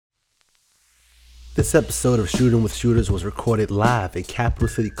This episode of Shooting with Shooters was recorded live at Capital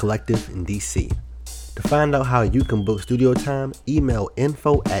City Collective in DC. To find out how you can book studio time, email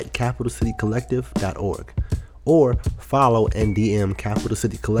info@capitalcitycollective.org or follow and DM Capital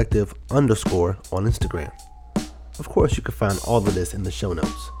City Collective _ on Instagram. Of course, you can find all of this in the show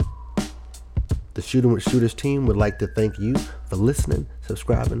notes. The Shooting with Shooters team would like to thank you for listening,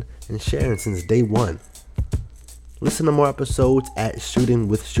 subscribing, and sharing since day one. Listen to more episodes at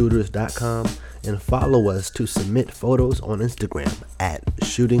shootingwithshooters.com and follow us to submit photos on Instagram at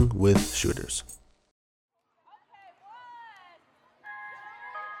shootingwithshooters.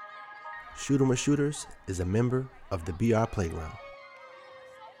 Shooting with Shooters is a member of the BR Playground.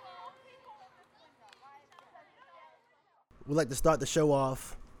 We'd like to start the show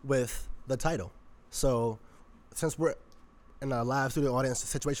off with the title. So, since we're in a live studio audience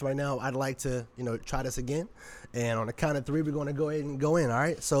situation right now, I'd like to, try this again. And on the count of three, we're going to go ahead and go in, all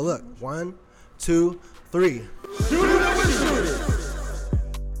right? So, look, 1, 2, 3. Shooting with Shooters!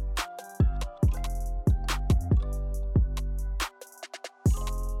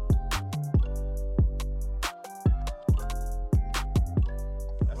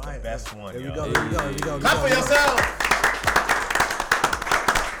 That's the best one, Here yo. we go. Clap for yourself!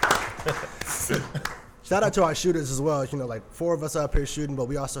 Shout out to our shooters as well. Like 4 of us up here shooting, but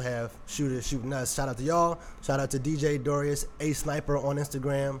we also have shooters shooting us. Shout out to y'all. Shout out to DJ Dorius, A Sniper on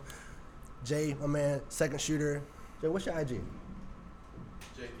Instagram. Jay, my man, second shooter. Jay, what's your IG?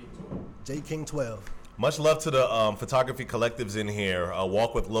 J King 12. Much love to the photography collectives in here.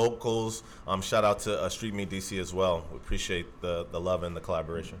 Walk with Locals. Shout out to Street Meet DC as well. We appreciate the love and the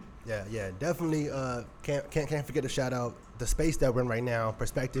collaboration. Yeah, definitely. Can't forget to shout out the space that we're in right now,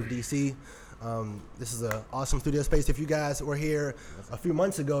 Perspective DC. This is an awesome studio space. If you guys were here a few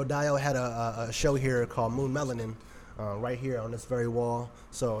months ago, Dio had a show here called Moon Melanin right here on this very wall.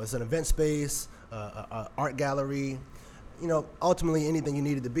 So it's an event space, a art gallery, ultimately anything you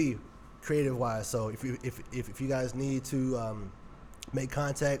needed to be creative-wise. So if you guys need to make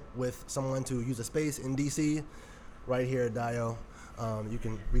contact with someone to use a space in DC, right here at Dio, you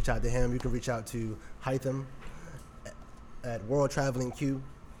can reach out to him. You can reach out to Hytham at World Traveling Q.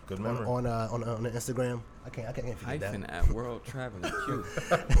 Good memory. On Instagram. I can't forget Hyphen that. at World Traveling Q.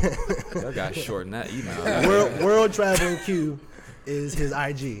 Y'all got to shorten that email. World Traveling Q is his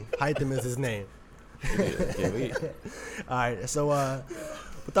IG. Hytham is his name. All right, so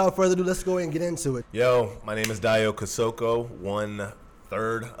without further ado, let's go ahead and get into it. Yo, my name is Dio Kosoko,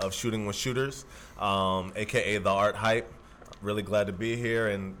 1/3 of Shooting with Shooters, a.k.a. The Art Hype. Really glad to be here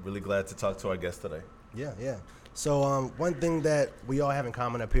and really glad to talk to our guest today. Yeah. So one thing that we all have in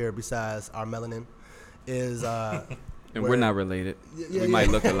common up here, besides our melanin, is and we're not related. We might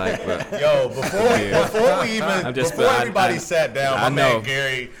look alike, but yo, before everybody sat down, my man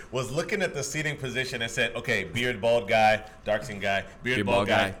Gary was looking at the seating position and said, "Okay, beard, bald guy, dark skin guy, beard, bald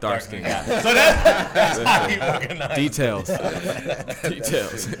guy, dark skin guy." So that's how he organized. Details.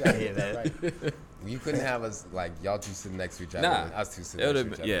 Right. You couldn't have us like y'all two sitting next to each other. Nah, and us two sitting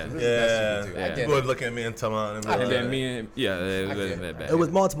next to each other. Yeah. You would look at me and Tamon. And then me and it wasn't that bad. It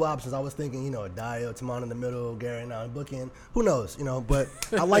was multiple options. I was thinking, Dio, Tamon in the middle, Gary and I booking. Who knows, But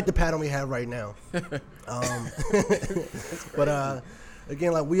I like the pattern we have right now. But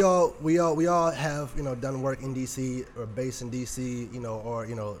again, like we all have done work in DC or based in DC, or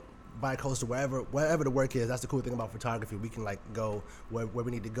bi-coastal, wherever the work is. That's the cool thing about photography. We can go where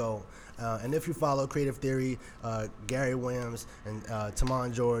we need to go. And if you follow Creative Theory, Gary Williams and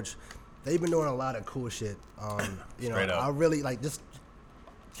Tamon George, they've been doing a lot of cool shit. I really just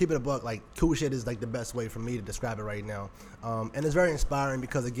keep it a buck. Like, cool shit is the best way for me to describe it right now. And it's very inspiring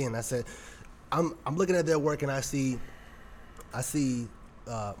because, again, I said, I'm looking at their work and I see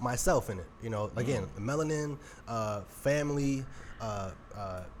myself in it. Again, melanin, family.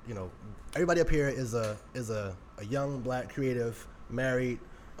 Everybody up here is a young black creative, married,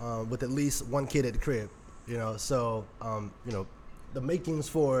 with at least one kid at the crib. So the makings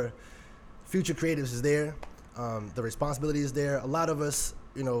for future creatives is there. The responsibility is there. A lot of us,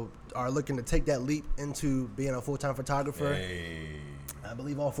 are looking to take that leap into being a full-time photographer. Hey. I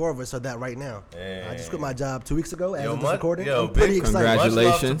believe all 4 of us are that right now. Hey. I just quit my job 2 weeks ago as of this recording. Yo, I'm pretty excited.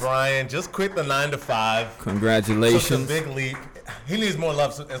 Congratulations. Much love to Brian. Just quit the 9 to 5. Congratulations. Took a big leap. He needs more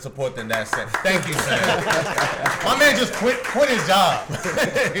love and support than that. Thank you, Sam. My man just quit his job.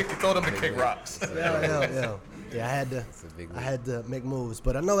 He told him to kick rocks. Yeah, I had to make moves,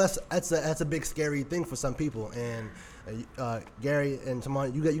 but I know that's a big scary thing for some people. And Gary and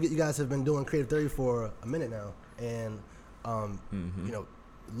Tamon, you guys have been doing Creative Theory for a minute now, and it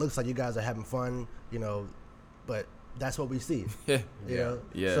looks like you guys are having fun, but that's what we see. Yeah. You know?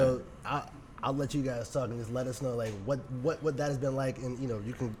 Yeah. So I'll let you guys talk and just let us know like what that has been like, and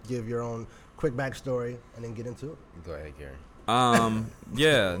you can give your own quick backstory and then get into it. Go ahead, Gary.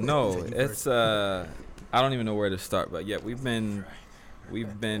 Yeah, no, Take you it's I don't even know where to start, but yeah, we've been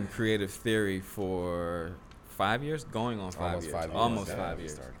Creative Theory for 5 years, going on 5 years, almost 5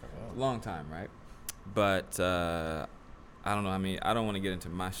 years, long time, right? But I don't know. I mean, I don't want to get into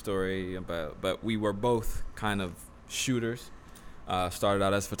my story, but we were both kind of shooters. Started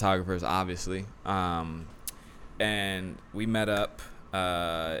out as photographers, obviously, and we met up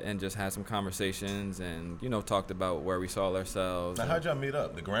and just had some conversations, and talked about where we saw ourselves. Now, how'd y'all meet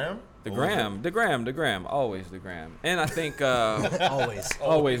up? The gram? The gram, always the gram. And I think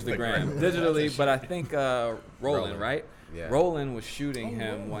always the gram, digitally. But I think Roland, right? Yeah. Roland was shooting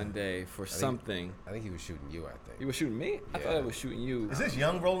him one day for something. I think he was shooting you. I think He was shooting me? I thought he was shooting you. Is this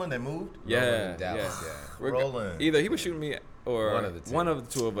young Roland that moved? Yeah, Roland in Dallas, yeah. Roland. Either he was shooting me or One of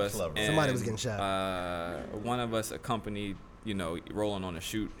the two. of us. Love And, Somebody was getting shot. One of us accompanied, Roland on a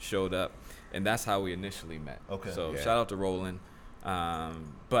shoot, showed up, and that's how we initially met. Okay. So Yeah. shout out to Roland.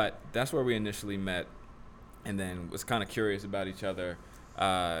 But that's where we initially met, and then was kind of curious about each other.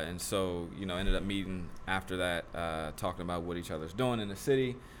 And so, ended up meeting after that, talking about what each other's doing in the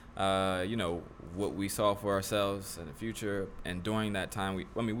city, what we saw for ourselves in the future. And during that time,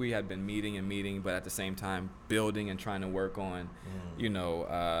 we had been meeting, but at the same time building and trying to work on,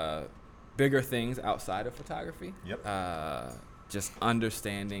 bigger things outside of photography. Yep. Just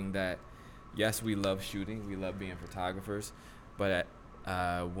understanding that, yes, we love shooting, we love being photographers, but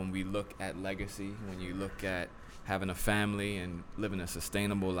when we look at legacy, when you look at having a family and living a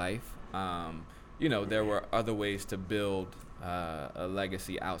sustainable life, there were other ways to build a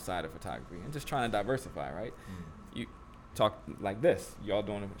legacy outside of photography, and just trying to diversify, right? You talk like this, y'all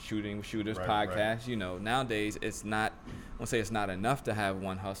doing a shooting with shooters podcast. Right. Nowadays it's not, I won't say it's not enough to have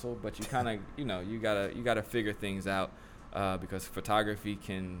one hustle, but you kind of, you gotta figure things out, because photography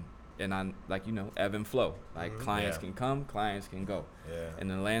can, and ebb and flow. Like clients can come, clients can go. Yeah. In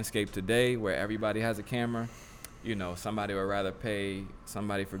the landscape today, where everybody has a camera, somebody would rather pay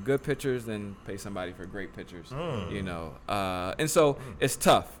somebody for good pictures than pay somebody for great pictures. And so it's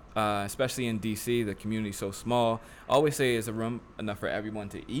tough, especially in DC. The community's so small. I always say it's a room enough for everyone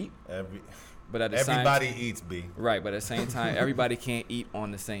to eat. But at the Everybody eats, B. Right, but at the same time, everybody can't eat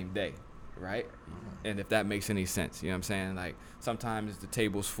on the same day, right? And if that makes any sense, you know what I'm saying? Like, sometimes the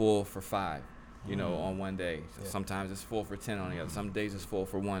table's full for 5, on one day. Sometimes it's full for 10 on the other. Some days it's full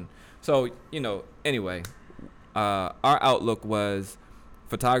for 1. So, anyway, our outlook was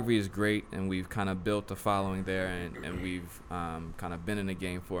photography is great, and we've kind of built a following there, and we've kind of been in the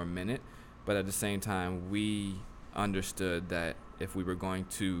game for a minute. But at the same time, we understood that if we were going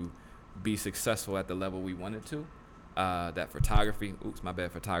to be successful at the level we wanted to, that photography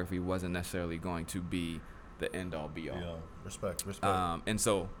wasn't necessarily going to be the end all be all. Yeah, respect. And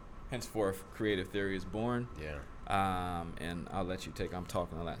so henceforth Creative Theory is born. Yeah. And I'll let you take. I'm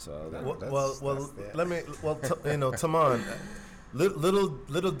talking a lot, so Tamon.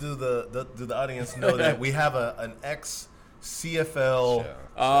 Little do the audience know that we have an ex CFL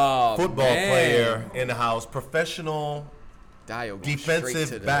football player in the house, professional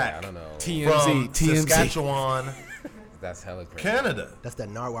defensive back I don't know. from Saskatchewan, That's hella crazy. Canada. That's that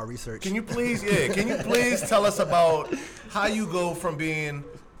narwhal research. Can you please tell us about how you go from being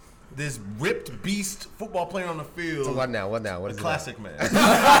this ripped beast football player on the field? So what now? What is it? Classic man. You're a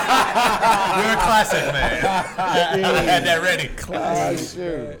classic man. I had that ready.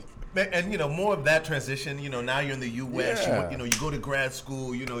 Classic. And more of that transition. Now you're in the U.S. Yeah. You go to grad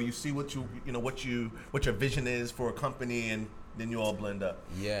school. You see what your vision is for a company, and then you all blend up.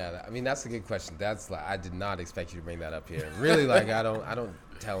 Yeah, I mean that's a good question. That's I did not expect you to bring that up here. Really, I don't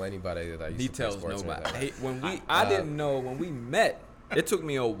tell anybody that I used details to play sports. nobody. I didn't know when we met. It took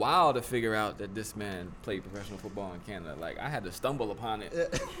me a while to figure out that this man played professional football in Canada. Like, I had to stumble upon it.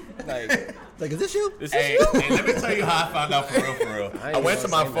 Like, is this you? Hey, let me tell you how I found out for real. I went to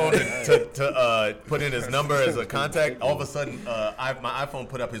my phone to put in his number as a contact. All of a sudden, my iPhone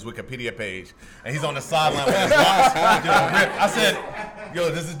put up his Wikipedia page, and he's on the sideline with his watch. I said,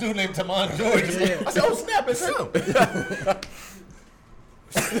 "Yo, there's a dude named Tamon George." I said, "Oh snap, it's him."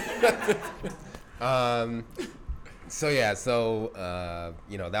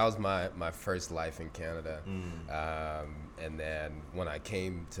 That was my first life in Canada, and then when I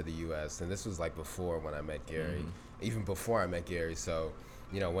came to the U.S., and this was before when I met Gary, even before I met Gary. So,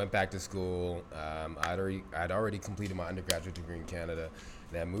 went back to school. I'd already completed my undergraduate degree in Canada,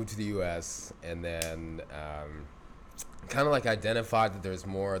 then moved to the U.S. and then kind of identified that there's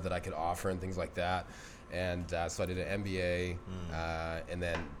more that I could offer and things like that. And so I did an MBA and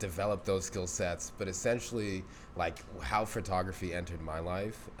then developed those skill sets. But essentially, like how photography entered my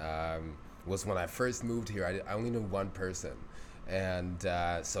life was when I first moved here, I only knew one person. And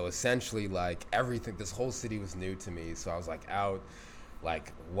so essentially, like everything, this whole city was new to me. So I was like out,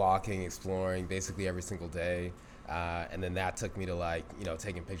 like walking, exploring basically every single day. And then that took me to like, you know,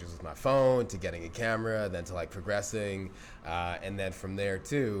 taking pictures with my phone, to getting a camera, then to like progressing. And then from there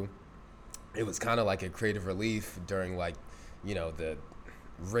too, it was kind of like a creative relief during like, you know, the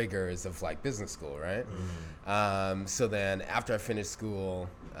rigors of like business school, right? So then after I finished school,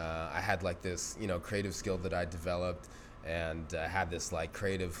 I had like this, you know, creative skill that I developed, and had this like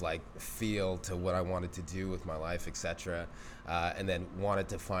creative like feel to what I wanted to do with my life, etc. And then wanted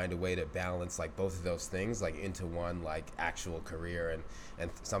to find a way to balance like both of those things like into one like actual career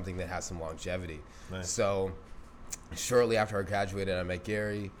and something that has some longevity. Nice. So shortly after I graduated, I met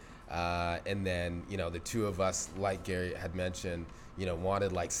Gary, and then, you know, the two of us, like Gary had mentioned, you know,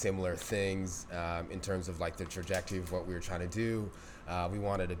 wanted like similar things in terms of like the trajectory of what we were trying to do. We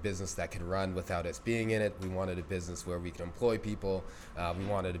wanted a business that could run without us being in it. We wanted a business where we could employ people. We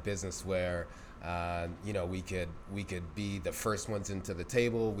wanted a business where, you know, we could be the first ones into the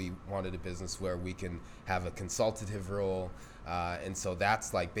table. We wanted a business where we can have a consultative role. And so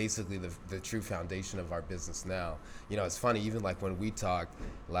that's like basically the true foundation of our business now. You know, it's funny, even like when we talk,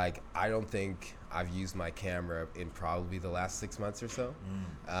 like I don't think I've used my camera in probably the last 6 months or so.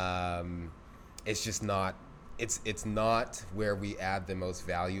 It's just not, it's not where we add the most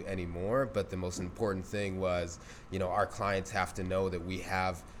value anymore, but the most important thing was, you know, our clients have to know that we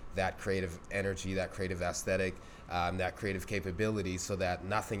have that creative energy, that creative aesthetic, that creative capability, so that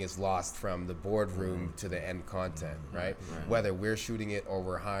nothing is lost from the boardroom to the end content, right? Whether we're shooting it or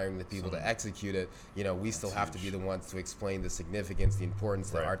we're hiring the people to execute it, you know, we still have to be the ones to explain the significance, the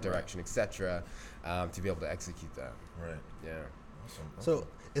importance, the art direction, etc., to be able to execute that. Right. Yeah. So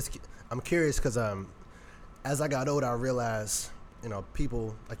I'm curious because as I got older, I realized, you know,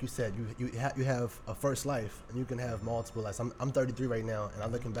 people, like you said, you have a first life, and you can have multiple lives. I'm 33 right now, and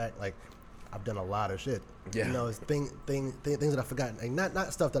I'm looking back, like, I've done a lot of shit. Yeah. You know, it's things that I've forgotten. Like,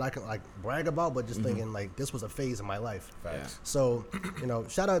 not stuff that I can, like, brag about, but just thinking, like, this was a phase in my life. Yeah. So, you know,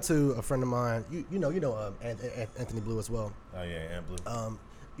 shout out to a friend of mine. You know Anthony Blue as well. Oh, yeah, Ant Blue.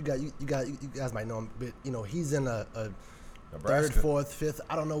 You guys might know him, but, you know, he's in a Nebraska. Third, fourth, fifth.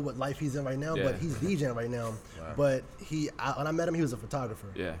 I don't know what life he's in right now, but he's DJing right now. Wow. But when I met him, he was a photographer.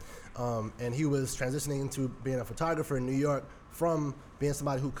 Yeah. And he was transitioning into being a photographer in New York from being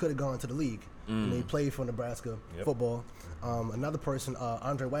somebody who could have gone to the league. And he played for Nebraska football. Another person,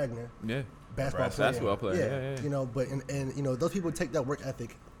 Andre Wagner. Yeah. Basketball player. Yeah. You know, but and you know, those people take that work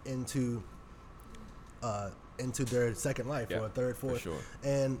ethic into their second life or a third, fourth. For sure.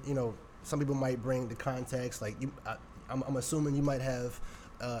 And you know, some people might bring the context, like I'm assuming you might have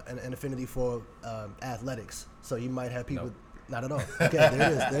an affinity for athletics, so you might have people. Nope. Not at all. Okay,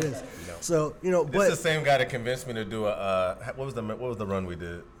 there it is. No. So you know, this is the same guy that convinced me to do a. What was the run we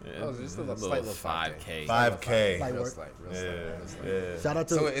did? Yeah, it was just a little 5K. 5K. Shout out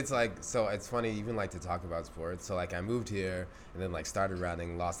to. So it's funny, even like to talk about sports. So like I moved here and then like started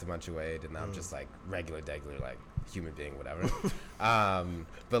running, lost a bunch of weight, and now I'm just like regular like human being, whatever.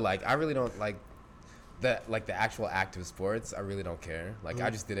 But like I really don't like. The actual act of sports, I really don't care. Like I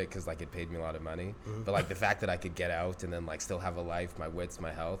just did it because like it paid me a lot of money. But like the fact that I could get out and then like still have a life, my wits,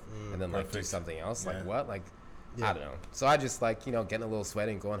 my health, and then like do something else, like what? Like I don't know. So I just like, you know, getting a little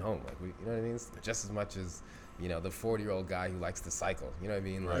sweaty and going home. Like you know what I mean? Just as much as, you know, the 40-year-old guy who likes to cycle. You know what I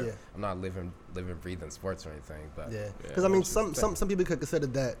mean? Like I'm not living, breathing sports or anything. But because I mean, some people could consider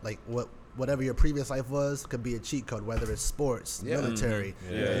that like whatever your previous life was could be a cheat code, whether it's sports, military.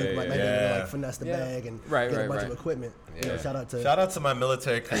 You might like finesse the bag and get a bunch of equipment. You know, shout out to my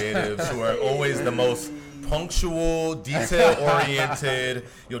military creatives who are always the most punctual, detail oriented.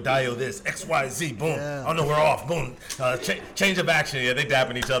 Yo, dial this XYZ, boom. Oh no, we're off, boom. Change of action. Yeah, they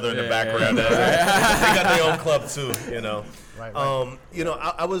dapping each other in the background. They got their own club too. You know. Right. You know,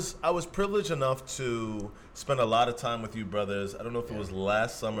 I was privileged enough to spend a lot of time with you brothers. I don't know if it was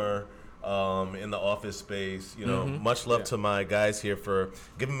last summer. In the office space, you know, much love to my guys here for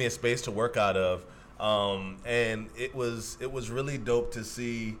giving me a space to work out of, and it was really dope to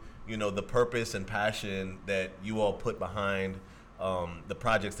see, you know, the purpose and passion that you all put behind the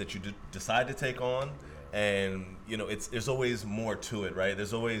projects that you decide to take on, and you know, there's always more to it, right?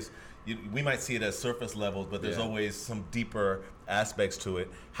 There's always we might see it as surface levels, but there's always some deeper aspects to it.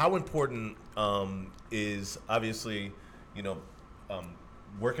 How important is obviously, you know,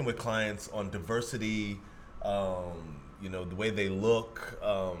 working with clients on diversity, you know, the way they look,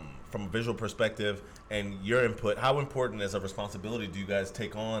 from a visual perspective and your input, how important as a responsibility do you guys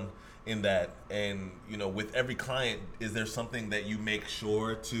take on in that? And with every client, is there something that you make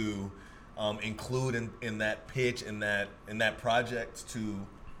sure to include in that pitch, in that project to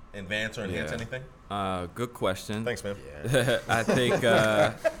advance or enhance anything? Good question. Thanks, man. Yeah. I think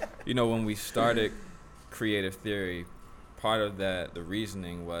when we started Creative Theory, part of the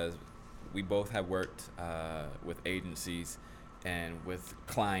reasoning was we both have worked with agencies and with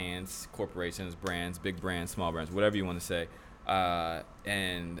clients, corporations, brands, big brands, small brands, whatever you want to say.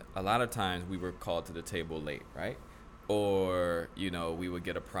 And a lot of times we were called to the table late, right? Or, we would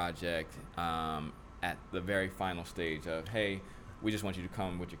get a project at the very final stage of, hey, we just want you to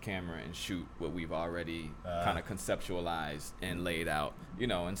come with your camera and shoot what we've already kind of conceptualized and laid out,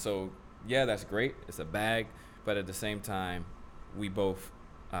 And so, yeah, that's great. It's a bag. But at the same time, we both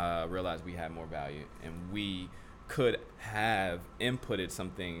realized we had more value, and we could have inputted some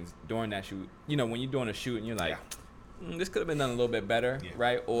things during that shoot. When you're doing a shoot and you're like, this could have been done a little bit better,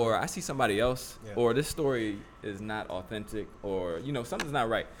 right? Or I see somebody else, or this story is not authentic, or, something's not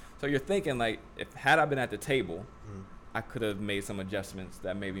right. So you're thinking, like, had I been at the table, I could have made some adjustments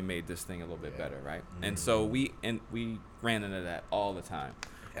that maybe made this thing a little bit better, right? And so we ran into that all the time.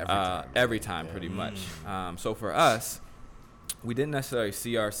 Every time, pretty much. So for us, we didn't necessarily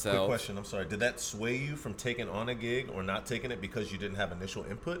see ourselves. Quick question, I'm sorry. Did that sway you from taking on a gig or not taking it because you didn't have initial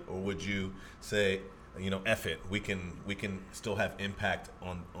input? Or would you say, F it, we can still have impact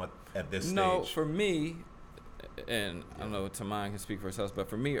on at this stage? No, for me, and I don't know if Tamon can speak for herself, but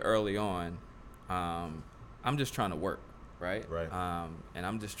for me early on, I'm just trying to work, right? Right. And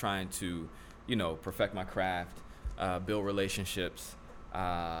I'm just trying to, perfect my craft, build relationships,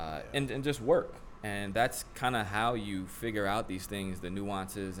 and just work. And that's kind of how you figure out these things, the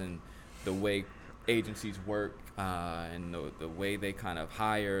nuances and the way agencies work, and the way they kind of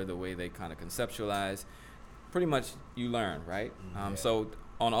hire, the way they kind of conceptualize. Pretty much you learn, right? So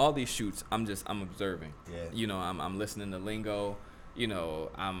on all these shoots, I'm observing. Yeah. I'm listening to lingo.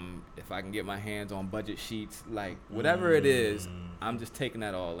 If I can get my hands on budget sheets, like whatever it is, I'm just taking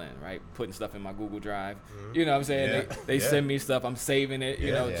that all in, right? Putting stuff in my Google Drive. You know what I'm saying? Yeah. They send me stuff, I'm saving it,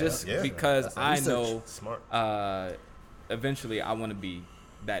 because I know Smart. Eventually I want to be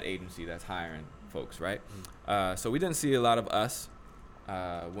that agency that's hiring folks, right? So we didn't see a lot of us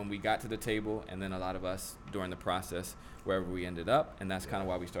when we got to the table, and then a lot of us during the process wherever we ended up, and that's kind of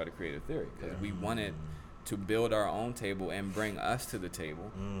why we started Creative Theory, because we wanted to build our own table and bring us to the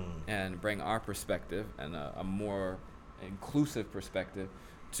table and bring our perspective and a more inclusive perspective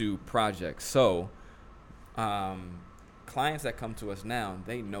to projects. So clients that come to us now,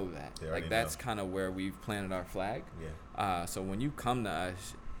 they know that. Like that's kind of where we've planted our flag. So when you come to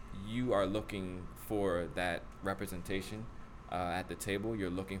us, you are looking for that representation at the table. You're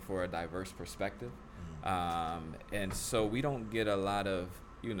looking for a diverse perspective. And so we don't get a lot of,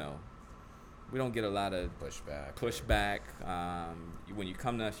 pushback. When you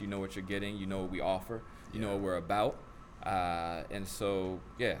come to us, you know what you're getting. You know what we offer. You know what we're about. And so,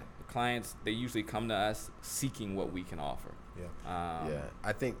 the clients, they usually come to us seeking what we can offer.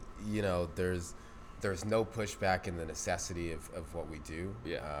 I think, there's no pushback in the necessity of what we do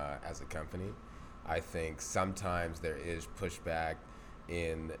as a company. I think sometimes there is pushback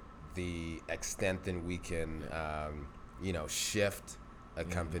in the extent that we can, shift a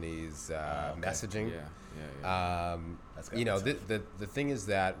company's messaging. The thing is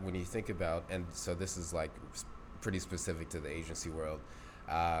that when you think about, and so this is like pretty specific to the agency world,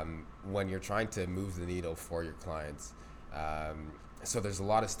 when you're trying to move the needle for your clients, so there's a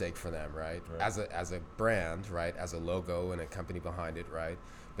lot of stake for them, right? As a brand, right? As a logo and a company behind it, right?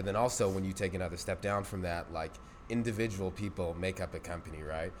 But then also when you take another step down from that, like individual people make up a company,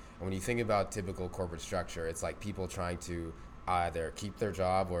 right? And when you think about typical corporate structure, it's like people trying to either keep their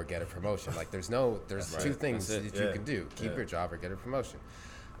job or get a promotion. Like there's two things that you can do: keep your job or get a promotion.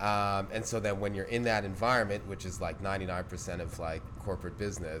 And so then when you're in that environment, which is like 99% of like corporate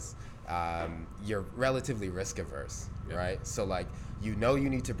business, you're relatively risk averse, right? So like, you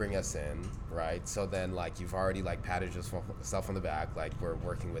need to bring us in, right? So then like you've already like patted yourself on the back, like we're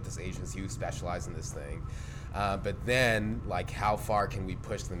working with this agency who specialize in this thing. But then like how far can we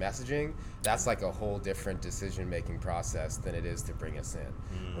push the messaging? That's like a whole different decision-making process than it is to bring us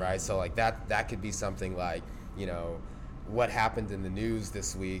in, right? So like that could be something like, what happened in the news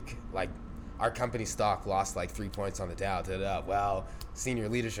this week, like our company stock lost like 3 points on the Dow. Well, senior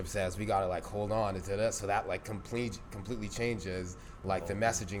leadership says we gotta like hold on. So that like completely changes like the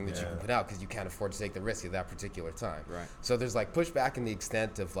messaging that you can put out, because you can't afford to take the risk at that particular time. Right. So there's like pushback in the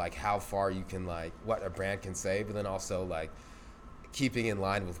extent of like how far you can like what a brand can say, but then also like keeping in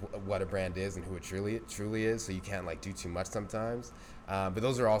line with what a brand is and who it truly is. So you can't like do too much sometimes. But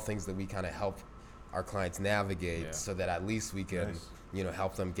those are all things that we kind of help our clients navigate so that at least we can,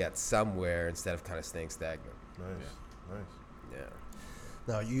 help them get somewhere instead of kind of staying stagnant. Nice. Yeah.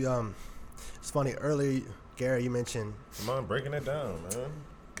 Now you it's funny earlier, Gary, you mentioned. Come on, breaking it down, man.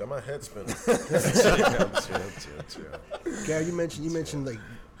 Got my head spinning. Chill. Gary, you mentioned like,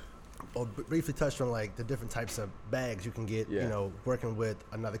 or briefly touched on like the different types of bags you can get, working with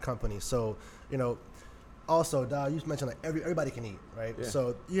another company. So, also, Dal, you mentioned like everybody can eat, right? Yeah.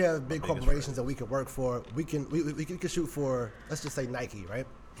 So you have big corporations that we could work for. We can shoot for, let's just say Nike, right?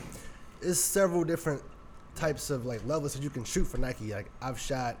 There's several different types of like levels that you can shoot for Nike. Like I've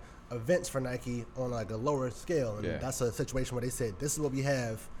shot events for Nike on like a lower scale, and that's a situation where they said, "This is what we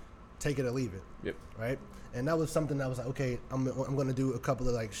have, take it or leave it." Yep. Right. And that was something that was like, okay, I'm going to do a couple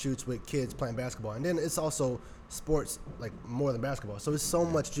of like shoots with kids playing basketball, and then it's also sports like more than basketball. So it's so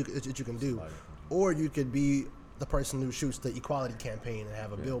much that you can do, or you could be the person who shoots the equality campaign and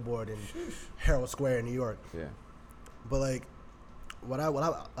have a billboard in Herald Square in New York. Yeah. But like, what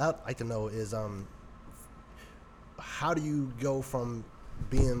I'd like to know is how do you go from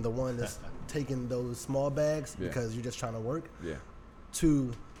being the one that's taking those small bags because you're just trying to work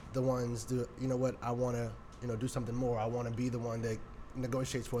to the ones you know what, I want to do something more. I want to be the one that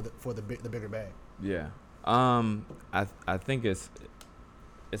negotiates for the bigger bag. Yeah. I think it's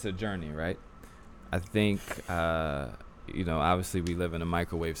a journey, right? I think obviously we live in a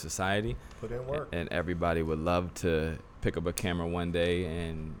microwave society. Put in work. And everybody would love to pick up a camera one day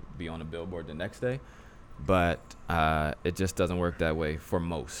and be on a billboard the next day. But it just doesn't work that way for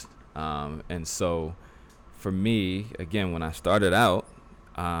most. And so for me, again, when I started out,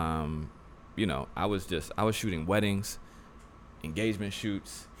 I was shooting weddings, engagement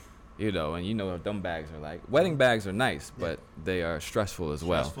shoots, and what dumb bags are like. Wedding bags are nice, but they are stressful as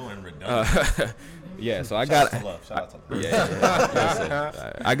well. Stressful and redundant. So I got Shout out to love. Listen,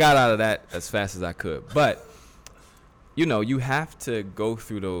 I got out of that as fast as I could. But you have to go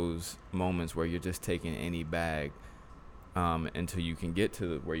through those moments where you're just taking any bag until you can get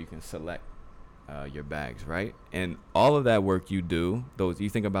to where you can select your bags, right? And all of that work you do, you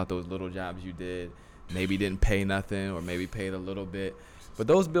think about those little jobs you did, maybe didn't pay nothing or maybe paid a little bit, but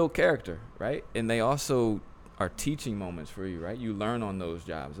those build character, right? And they also are teaching moments for you, right? You learn on those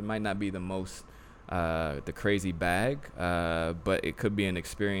jobs. It might not be the most, the crazy bag, but it could be an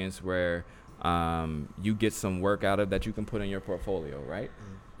experience where you get some work out of that you can put in your portfolio, right?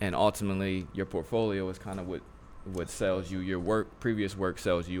 And ultimately, your portfolio is kind of what sells you. Your previous work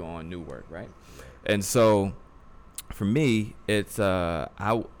sells you on new work, right? And so, for me, it's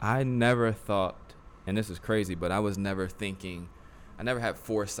I never thought, and this is crazy, but I was never thinking. I never had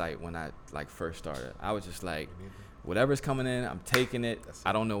foresight when I first started. I was just like, whatever's coming in, I'm taking it.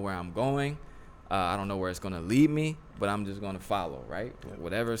 I don't know where I'm going. I don't know where it's going to lead me, but I'm just going to follow, right?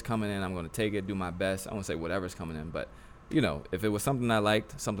 Whatever's coming in, I'm going to take it, do my best. I won't say whatever's coming in, but, if it was something I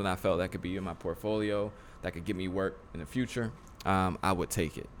liked, something I felt that could be in my portfolio, that could get me work in the future, I would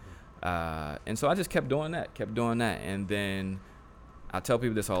take it. And so I just kept doing that. And then I tell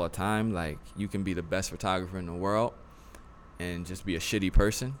people this all the time, like, you can be the best photographer in the world and just be a shitty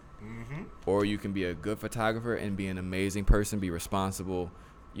person, or you can be a good photographer and be an amazing person, be responsible,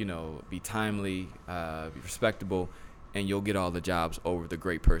 be timely, be respectable, and you'll get all the jobs over the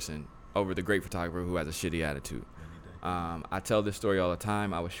great photographer who has a shitty attitude. I tell this story all the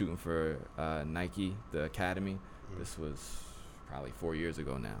time. I was shooting for Nike, the Academy. This was probably 4 years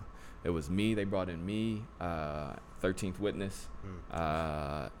ago now. It was me. They brought in me, 13th Witness,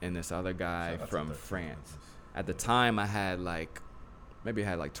 and this other guy from France. At the time, I had maybe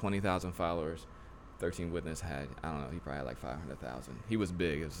 20,000 followers. 13 Witness had, I don't know, he probably had 500,000. He was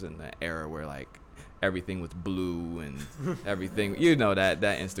big. It was in the era where everything was blue and everything, that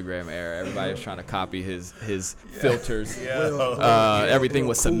Instagram era. Everybody was trying to copy his filters. Everything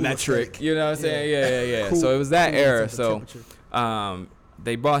was symmetric. You know what I'm saying? Yeah. Cool. So it was that era. So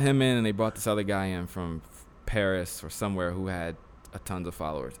they brought him in and they brought this other guy in from Paris or somewhere who had a tons of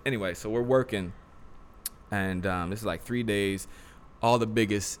followers. Anyway, so we're working, and this is 3 days. All the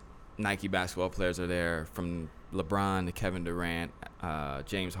biggest Nike basketball players are there, from LeBron to Kevin Durant,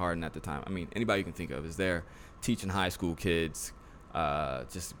 James Harden at the time. I mean, anybody you can think of is there teaching high school kids,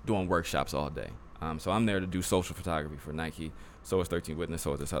 just doing workshops all day. So I'm there to do social photography for Nike. So is 13 Witness,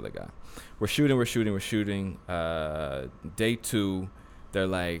 so is this other guy. We're shooting. Day 2, they're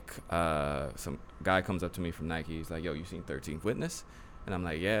like, some guy comes up to me from Nike. He's like, yo, you seen 13th Witness? And I'm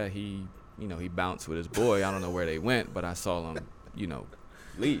like, yeah, he bounced with his boy. I don't know where they went, but I saw him,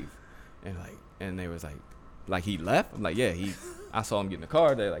 leave. And they was like like he left? I'm like, yeah, I saw him get in the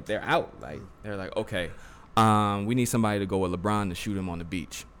car. They're like, they're out. Like, they're like, okay, we need somebody to go with LeBron to shoot him on the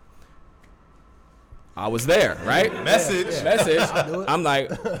beach. I was there, right? Message. I'm like,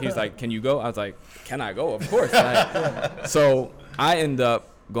 he's like, can you go? I was like, can I go? Of course. Like, so I end up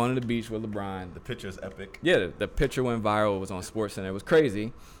going to the beach with LeBron. The picture's epic. Yeah, the picture went viral. It was on SportsCenter. It was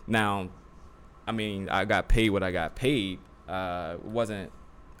crazy. Now, I mean, I got paid what I got paid. It wasn't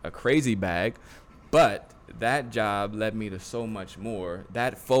a crazy bag, but that job led me to so much more.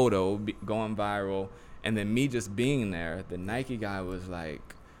 That photo going viral, and then me just being there, the Nike guy was like,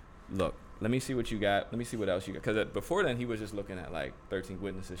 look, let me see what you got. Let me see what else you got. Because before then, he was just looking at, like, 13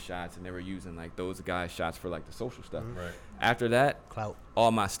 Witnesses shots, and they were using, like, those guys' shots for, like, the social stuff. Right. After that, Clout. all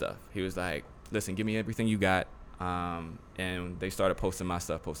my stuff. He was like, listen, give me everything you got. And they started posting my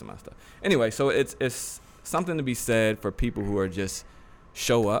stuff. Anyway, so it's something to be said for people who are just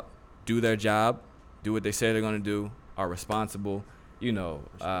show up, do their job, do what they say they're going to do, are responsible,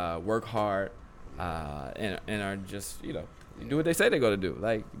 work hard, and are just, do what they say they're going to do.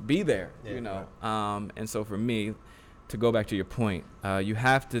 Like, be there, And so for me, to go back to your point, you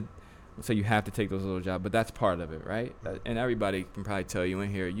have to take those little jobs, but that's part of it, right? And everybody can probably tell you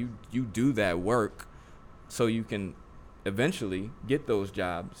in here, you do that work so you can eventually get those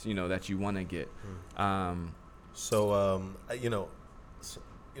jobs, that you want to get. So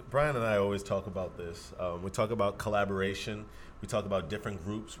Brian and I always talk about this. We talk about collaboration. We talk about different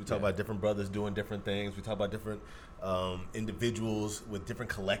groups. We talk about different brothers doing different things. We talk about different individuals with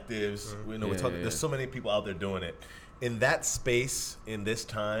different collectives. There's so many people out there doing it. In that space, in this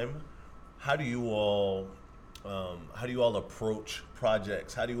time, how do you all approach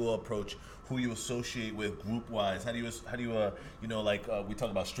projects? How do you all approach who you associate with group wise? How do you we talk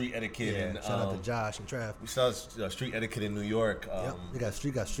about street etiquette and shout out to Josh and Trav. We saw street etiquette in New York. You got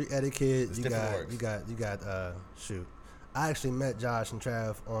street etiquette. You got I actually met Josh and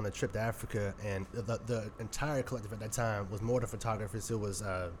Trav on a trip to Africa, and the entire collective at that time was more than photographers. It was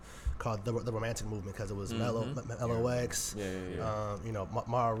called the Romantic Movement because it was LOX,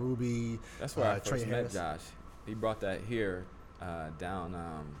 Mara Ruby. That's where I Trey first Harris. met Josh. He brought that here down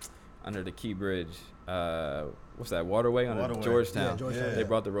under the Key Bridge. What's that, Waterway? Georgetown. Yeah, Georgetown. They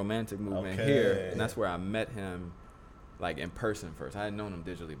brought the Romantic Movement here, and that's where I met him, like, in person first. I had known him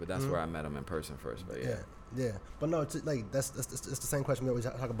digitally, but that's where I met him in person first. But yeah. But no, it's the same question we always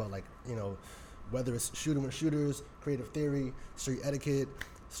talk about, like, whether it's shooting with shooters, creative theory, street etiquette,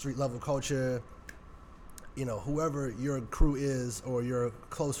 street level culture, whoever your crew is or your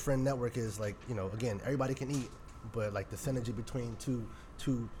close friend network is, like, again, everybody can eat, but, like, the synergy between two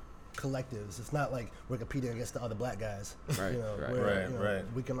collectives, it's not like we're competing against the other black guys. Right, right.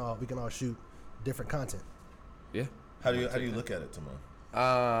 We can all shoot different content. Yeah. How do you look at it,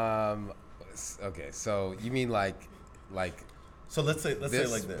 Tamon? Okay, so you mean like so let's say like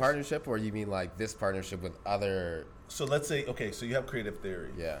this partnership, or you mean like this partnership with other? So let's say, okay, so you have Creative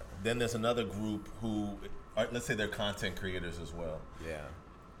Theory. Yeah. Then there's another group who are, let's say they're content creators as well. Yeah.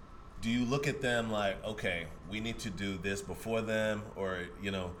 Do you look at them like, okay, we need to do this before them, or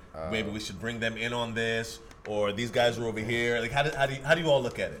maybe we should bring them in on this, or these guys are over here? Like, how do you all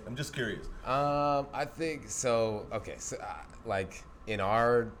look at it? I'm just curious. I think so. Okay, so like in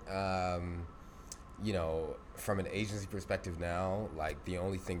our, from an agency perspective now, like the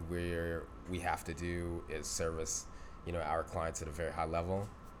only thing we have to do is service, our clients at a very high level.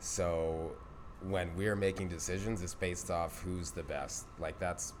 So when we're making decisions, it's based off who's the best. Like,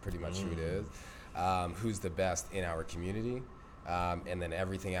 that's pretty much who it is. Who's the best in our community. And then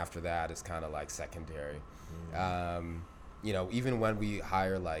everything after that is kind of like secondary. Even when we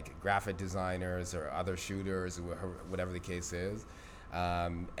hire like graphic designers or other shooters, or whatever the case is,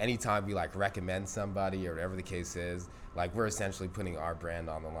 anytime we like recommend somebody or whatever the case is, like we're essentially putting our brand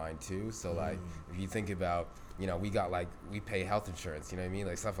on the line too. So like if you think about, we pay health insurance,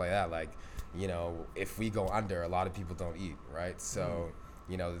 like stuff like that. Like, if we go under, a lot of people don't eat, right? So,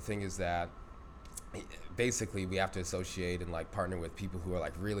 the thing is that basically we have to associate and like partner with people who are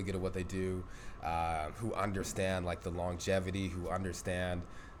like really good at what they do, who understand like the longevity, who understand,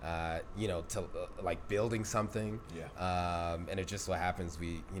 like building something. Yeah. And it just so happens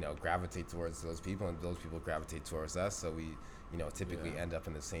we, gravitate towards those people, and those people gravitate towards us. So we, typically end up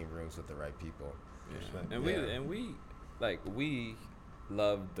in the same rooms with the right people. Yeah. And we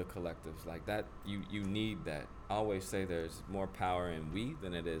love the collectives like that. You need that. I always say there's more power in we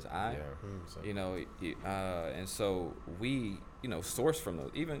than it is I. Yeah. And so we source from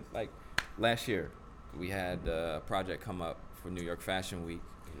those. Even like last year, we had a project come up for New York Fashion Week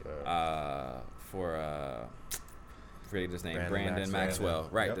for forget his name, Brandon Maxwell,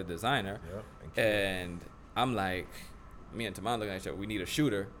 right? Yep. The designer. Yep. And I'm like, me and Tamon looking at each other, we need a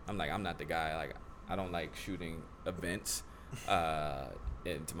shooter. I'm like, I'm not the guy. Like, I don't like shooting events.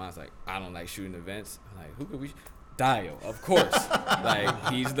 And Tamon's like, I don't like shooting events. I'm like, who could we? Dio, of course. Like,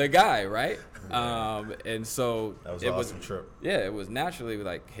 he's the guy, right? And so that was it an was awesome trip. Yeah, it was naturally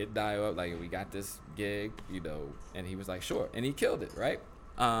like hit Dio up, like we got this gig, and he was like, sure, and he killed it, right?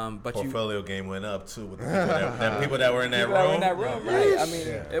 But portfolio game went up too with the people that were in that room. Right? I mean,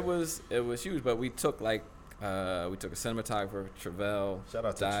 it was huge. But we took a cinematographer, Travell, shout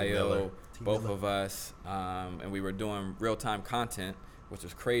out to Dio, both of us, and we were doing real time content, which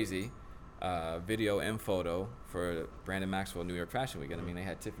was crazy. Video and photo for Brandon Maxwell New York Fashion Week. And I mean, they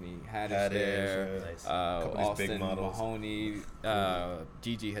had Tiffany Haddish there, nice. Austin Mahoney,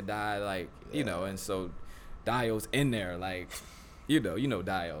 Gigi Hadid, like, and so Dio's in there, like,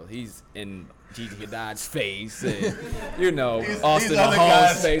 Dio. He's in Gigi Hadid's face, and, Austin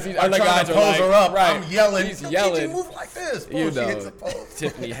Mahone's face. These other guys are pose her up. Right. I'm yelling. He's yelling. Gigi, move like this. She hits a pose.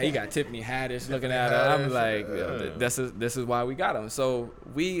 He got Tiffany Haddish looking at her. I'm like, this is why we got him. So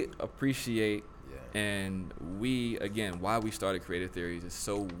we appreciate, and we, again, why we started Creative Theories is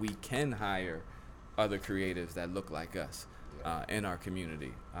so we can hire other creatives that look like us in our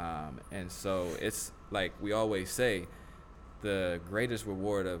community. And so it's like we always say, the greatest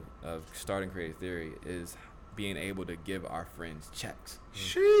reward of starting Creative Theory is being able to give our friends checks.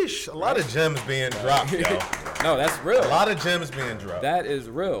 Sheesh. A lot of gems being dropped, yo. No, that's real. A lot of gems being dropped. That is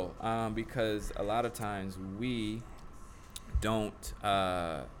real, because a lot of times we don't,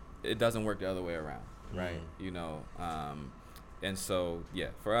 it doesn't work the other way around, right? And so,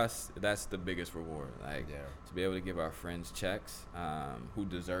 for us, that's the biggest reward, like to be able to give our friends checks who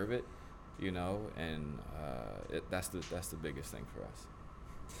deserve it, and that's the biggest thing for us.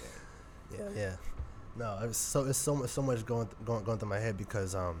 Yeah. No, it's so much going through my head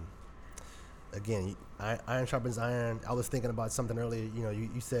because again, iron sharpens iron. I was thinking about something earlier.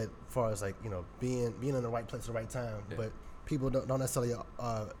 You said as far as like being in the right place at the right time, but people don't necessarily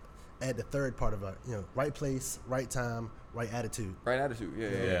add the third part of it. Right place, right time, right attitude. Right attitude.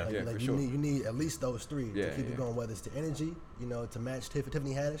 Yeah. Like for you sure. need at least those three to keep it going. Whether it's the energy, to match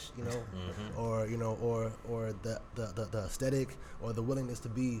Tiffany Haddish, or or the aesthetic, or the willingness to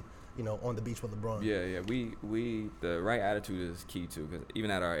be, on the beach with LeBron. Yeah. We the right attitude is key too, because even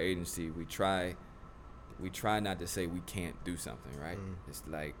at our agency, we try not to say we can't do something, right? It's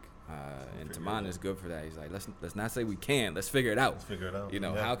like, and Tamon is good for that. He's like, let's not say we can't. Let's figure it out.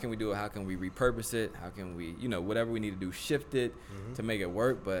 How can we do it? How can we repurpose it? How can we, whatever we need to do, shift it to make it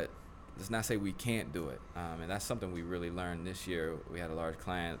work? But let's not say we can't do it. And that's something we really learned this year. We had a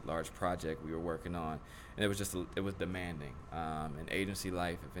large project we were working on, and it was demanding. In agency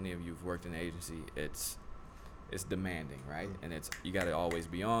life, if any of you've worked in an agency, it's demanding, right? And you got to always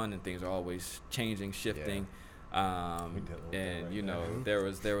be on, and things are always changing, shifting. There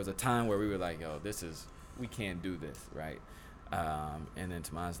was a time where we were like, yo, we can't do this, right? And then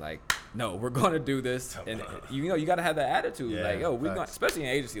Tamon's like, no, we're gonna do this. And you gotta have that attitude, like, yo, we're going, especially in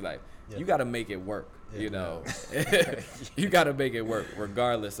agency life, you gotta make it work. You gotta make it work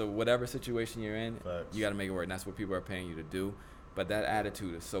regardless of whatever situation you're in. You gotta make it work, and that's what people are paying you to do. But that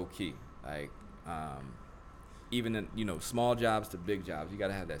attitude is so key. Like, even in small jobs to big jobs, you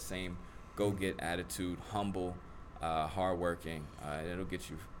gotta have that same go-get attitude, humble, hardworking, and it'll get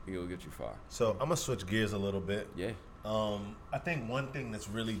you far. So I'm gonna switch gears a little bit. Yeah. I think one thing that's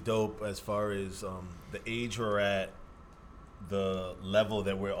really dope as far as the age we're at, the level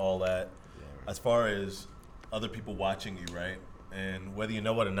that we're all at, as far as other people watching you, right? And whether you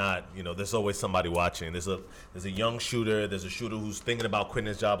know it or not, there's always somebody watching. There's a young shooter. There's a shooter who's thinking about quitting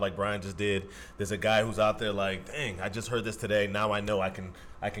his job like Brian just did. There's a guy who's out there like, dang, I just heard this today. Now I know I can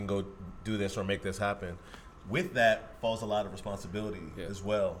go do this or make this happen. With that falls a lot of responsibility as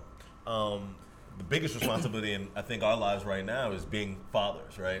well. The biggest responsibility in, I think, our lives right now is being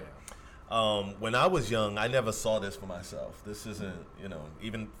fathers, right? When I was young, I never saw this for myself. This isn't,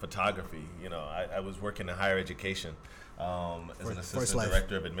 even photography. I was working in higher education as an assistant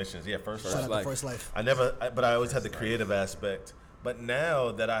director of admissions. Yeah, First Life. But I always had the creative aspect. But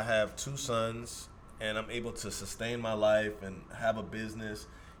now that I have two sons and I'm able to sustain my life and have a business,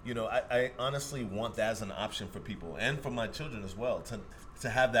 I honestly want that as an option for people and for my children as well, to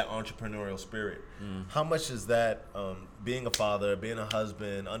have that entrepreneurial spirit. How much is that, being a father, being a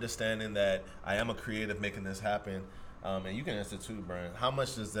husband, understanding that I am a creative making this happen, and you can answer too, Brian, how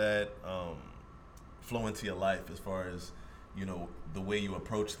much does that flow into your life as far as, the way you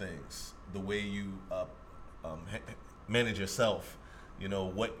approach things, the way you manage yourself,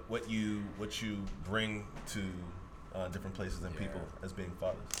 what you bring to different places and people as being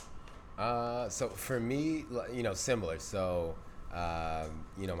fathers? So for me, similar. So,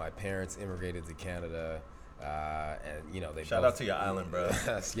 my parents immigrated to Canada, and they shout out to your island, bro.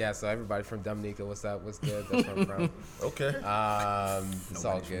 Yeah. So everybody from Dominica, what's up? What's good? That's where I'm from. Okay. It's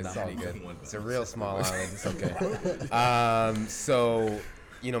all good. It's all good. It's a real small island. It's okay. So,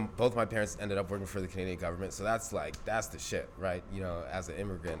 both my parents ended up working for the Canadian government. So that's the shit, right? As an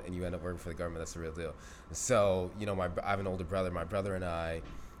immigrant and you end up working for the government, that's the real deal. So, I have an older brother. My brother and I,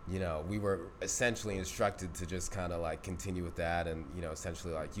 we were essentially instructed to just kind of continue with that, and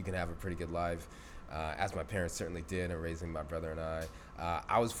essentially you can have a pretty good life, as my parents certainly did in raising my brother and I.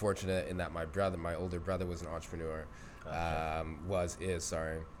 I was fortunate in that my older brother was an entrepreneur,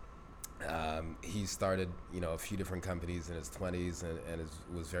 he started a few different companies in his 20s and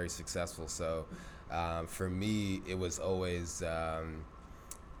was very successful. So for me, it was always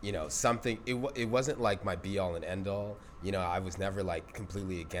something. It wasn't like my be all and end all. I was never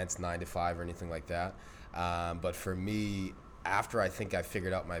completely against 9 to 5 or anything like that. But for me, after I think I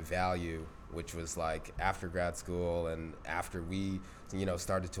figured out my value, which was after grad school and after we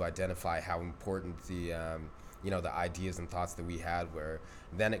started to identify how important the the ideas and thoughts that we had were,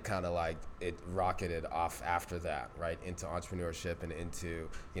 then it kind of it rocketed off after that, right, into entrepreneurship and into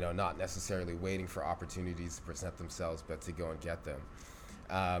not necessarily waiting for opportunities to present themselves, but to go and get them.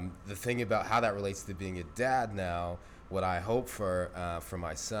 The thing about how that relates to being a dad now, what I hope for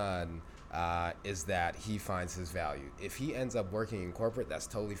my son is that he finds his value. If he ends up working in corporate, that's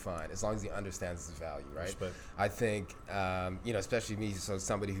totally fine, as long as he understands his value, right? Respect. I think, especially me, so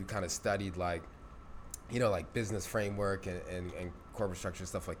somebody who kind of studied business framework and corporate structure,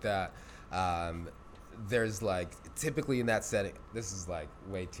 stuff like that. There's typically in that setting, this is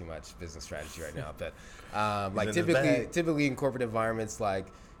way too much business strategy right now, but typically in corporate environments,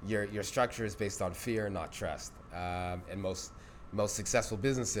 your structure is based on fear, not trust. And most successful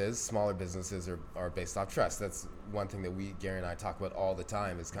businesses, smaller businesses, are based off trust. That's one thing that Gary and I talk about all the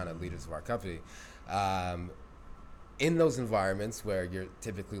time as kind of leaders of our company. In those environments where you're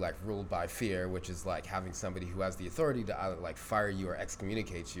typically ruled by fear, which is having somebody who has the authority to either fire you or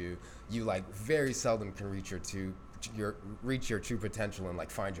excommunicate you, you very seldom can reach your true potential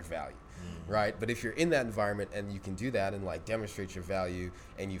and find your value. Right? But if you're in that environment and you can do that and demonstrate your value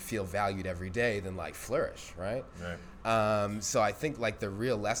and you feel valued every day, then flourish, right? Right. So I think the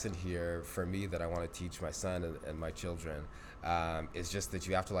real lesson here for me that I want to teach my son and my children is just that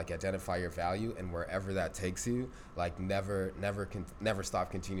you have to identify your value, and wherever that takes you, never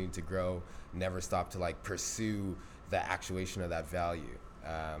stop continuing to grow, never stop to pursue the actuation of that value.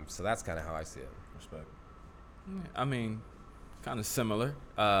 So that's kind of how I see it. Respect. I mean, kind of similar.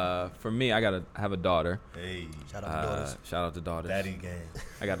 For me, I have a daughter. Hey, shout out to daughters. Shout out to daughters. Daddy gang.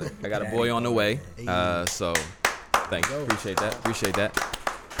 I got a boy on the way. So thanks. Appreciate that.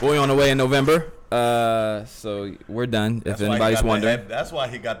 Boy on the way in November. So we're done. If anybody's wondering, that's why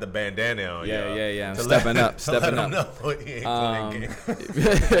he got the bandana on. Yeah. I'm stepping up.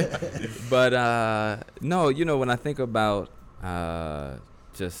 But no, when I think about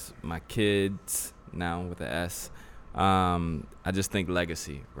just my kids now with the S, I just think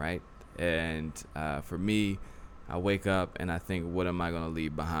legacy, right? And for me, I wake up and I think, what am I going to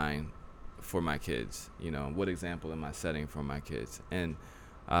leave behind for my kids? What example am I setting for my kids? And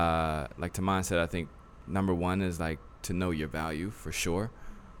like Tamon said, I think number one is to know your value for sure.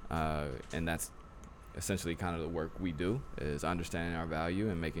 And that's essentially kind of the work we do, is understanding our value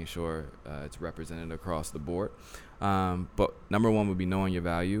and making sure it's represented across the board. But number one would be knowing your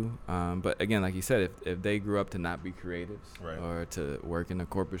value. But again, like you said, if they grew up to not be creatives, right, or to work in a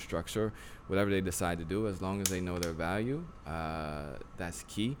corporate structure, whatever they decide to do, as long as they know their value, that's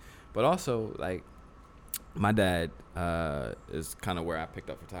key. But also, my dad is kind of where I picked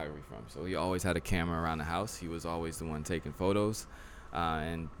up photography from. So he always had a camera around the house. He was always the one taking photos.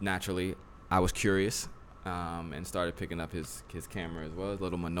 And naturally, I was curious and started picking up his camera as well, his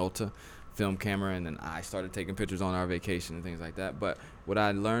little Minolta film camera. And then I started taking pictures on our vacation and things like that. But what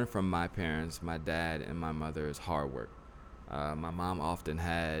I learned from my parents, my dad and my mother, is hard work. My mom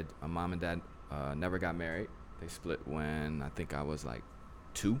and dad never got married. They split when I think I was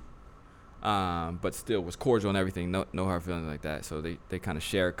 2. But still was cordial and everything, no hard feelings like that. So they kind of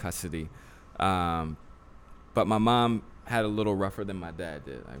shared custody. But my mom had a little rougher than my dad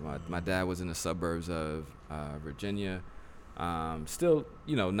did. My dad was in the suburbs of Virginia. Still,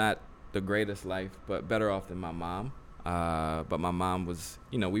 not the greatest life, but better off than my mom. But my mom was,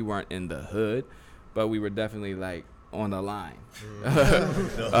 we weren't in the hood, but we were definitely on the line.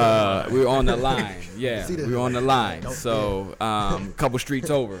 We were on the line. Yeah, we were on the line. So, couple streets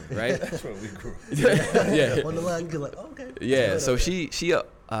over, right? That's where we grew. Yeah. On the line, you're okay. Yeah. So she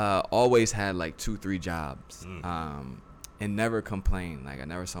always had like 2-3 jobs, and never complained. Like I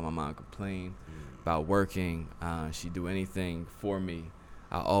never saw my mom complain about working. She'd do anything for me.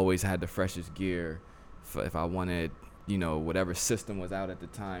 I always had the freshest gear. If I wanted, whatever system was out at the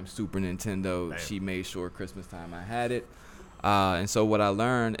time, Super Nintendo, she made sure Christmas time I had it. And so what I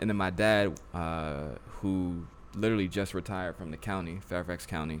learned, and then my dad, who literally just retired from the county, Fairfax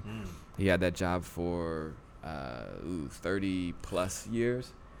County, he had that job for 30 plus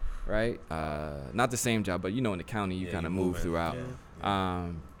years, right? Not the same job, but in the county you kind of move throughout.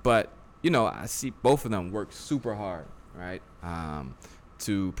 But I see both of them work super hard, right?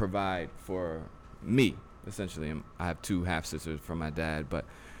 To provide for me, essentially. I have 2 half sisters from my dad, but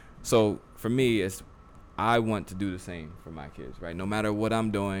so for me, I want to do the same for my kids, right? No matter what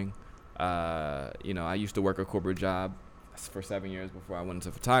I'm doing. I used to work a corporate job for 7 years before I went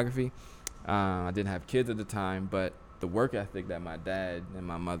into photography. I didn't have kids at the time, but the work ethic that my dad and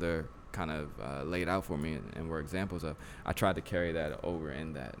my mother kind of laid out for me and were examples of, I tried to carry that over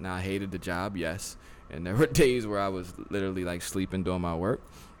in that. Now, I hated the job, yes, and there were days where I was literally like sleeping doing my work.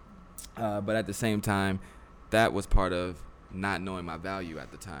 But at the same time, that was part of not knowing my value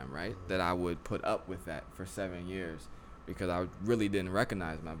at the time, right? That I would put up with that for 7 years because I really didn't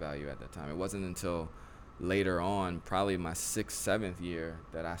recognize my value at that time. It wasn't until later on, probably my 6th, 7th year,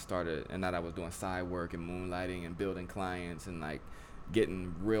 that I started, and that I was doing side work and moonlighting and building clients and like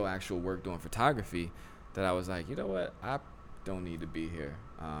getting real actual work doing photography, that I was like, you know what, I don't need to be here.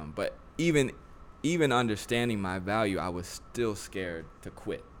 But even understanding my value, I was still scared to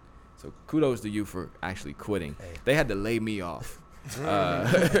quit. So kudos to you for actually quitting. Hey. They had to lay me off.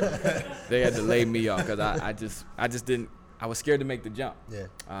 They had to lay me off because I just didn't. I was scared to make the jump. Yeah.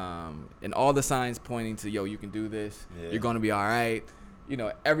 And all the signs pointing to, yo, you can do this. Yeah. You're gonna be all right.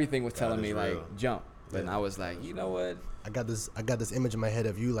 Everything was telling me like jump. And I was like, you know what? I got this image in my head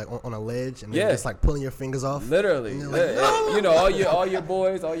of you like on a ledge and just like pulling your fingers off. Literally. Like, no! all your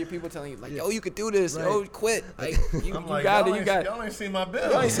boys, all your people telling you like, yo, you could do this. Right. Yo, quit. Like you got it. Y'all ain't seen my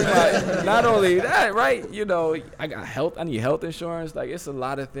bills. Not only that, right? I got health. I need health insurance. Like it's a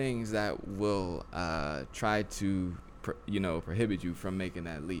lot of things that will try to prohibit you from making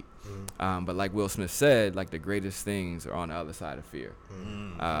that leap. But like Will Smith said, like the greatest things are on the other side of fear.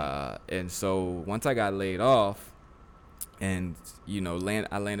 And so once I got laid off and,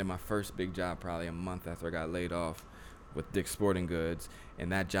 I landed my first big job probably a month after I got laid off with Dick's Sporting Goods.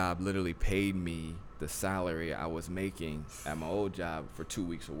 And that job literally paid me the salary I was making at my old job for 2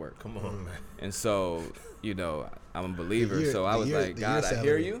 weeks of work. Come on, man. And so, I'm a believer. So I was like, God, I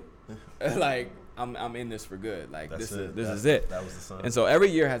hear you. Like, I'm in this for good. Like this is it. That was the sign. And so every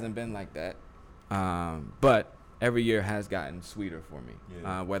year hasn't been like that, but every year has gotten sweeter for me.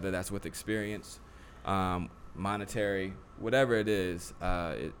 Yeah. Whether that's with experience, monetary, whatever it is,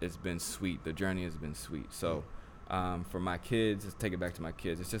 it's been sweet. The journey has been sweet. So for my kids, let's take it back to my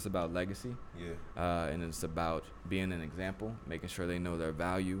kids. It's just about legacy. Yeah. And it's about being an example, making sure they know their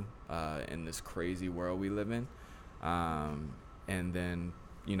value in this crazy world we live in, and then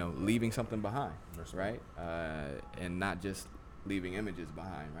leaving something behind, right? And not just leaving images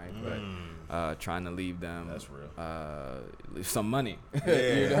behind, right? But trying to leave them some money.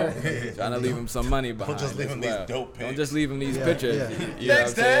 Trying to leave them some money behind. Don't just leave them these dope pics. Don't just leave them these pictures. Yeah.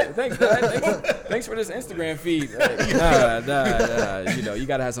 Thanks, Dad. Thanks, Dad. Thanks for this Instagram feed. You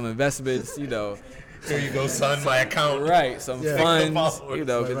gotta have some investments. Here you go, son. My account. Right. Some funds.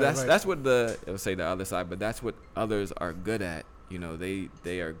 Because that's what it'll say the other side, but that's what others are good at.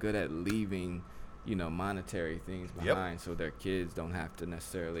 They are good at leaving, monetary things behind, so their kids don't have to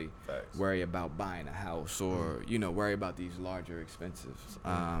necessarily worry about buying a house or, worry about these larger expenses.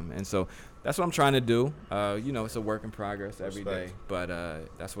 And so that's what I'm trying to do. It's a work in progress every day, but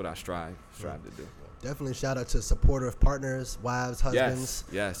that's what I strive to do. Definitely shout out to supportive partners, wives, husbands.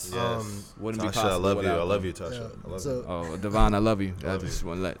 Yes. Wouldn't Tasha, be possible. I love you, Tasha. I love you. Oh, Devon, I love you. I just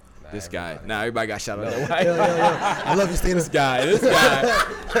want to let this guy. Now everybody got shot out their wife. I love you, Stina. This guy.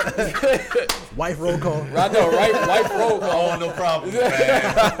 Wife roll call. I know, right? Wife roll call. Oh, no problem,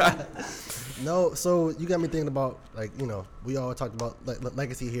 man. No, so you got me thinking about, we all talked about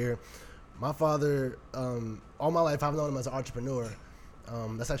legacy here. My father, all my life I've known him as an entrepreneur.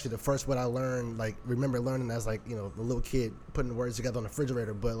 That's actually the first what I learned, remember learning as the little kid putting the words together on the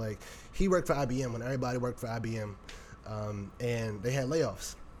refrigerator. But he worked for IBM when everybody worked for IBM, and they had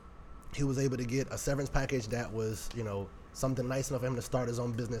layoffs. He was able to get a severance package that was, something nice enough for him to start his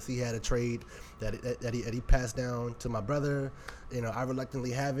own business. He had a trade that he passed down to my brother. You know, I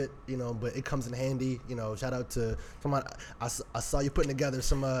reluctantly have it, you know, but it comes in handy. You know, shout out to someone. I saw you putting together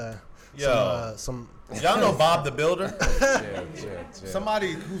some. Y'all know Bob the Builder? Yeah.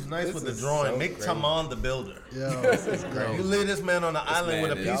 Somebody who's nice This with the is drawing. so Make great. Tamon the Builder. This is great. You lay this man on the island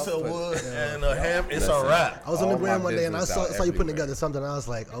with a man piece is- of wood and a ham. It's a Listen. wrap. I was on the All gram my one day and I business saw out you putting everywhere. together something. And I was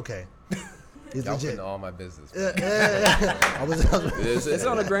like, okay, he's Y'all legit. putting all my business. Yeah. I was It's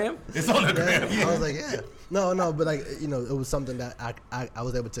on the gram. It's on the gram. I was like, yeah. No, but like, you know, it was something that I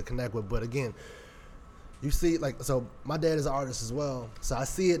was able to connect with. But again, you see, like, so my dad is an artist as well. So I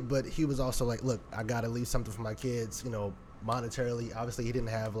see it, but he was also like, look, I got to leave something for my kids, you know, monetarily. Obviously, he didn't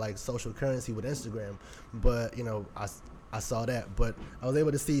have like social currency with Instagram, but, you know, I saw that. But I was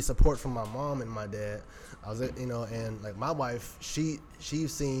able to see support from my mom and my dad. I was, you know, and like my wife, she's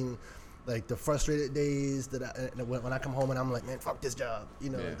seen like the frustrated days that when I come home and I'm like, man, fuck this job.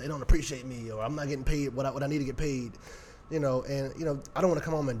 You know, they don't appreciate me, or I'm not getting paid what I need to get paid. You know, and, you know, I don't want to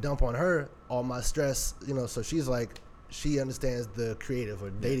come home and dump on her all my stress, you know, so she's like, she understands the creative, or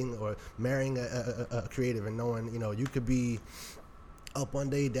dating or marrying a creative, and knowing, you know, you could be up one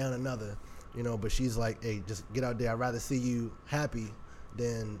day, down another, you know, but she's like, hey, just get out there. I'd rather see you happy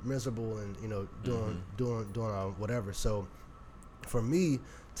than miserable and, you know, doing whatever. So for me,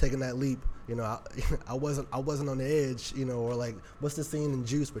 taking that leap, you know, I wasn't on the edge, you know, or like, what's the scene in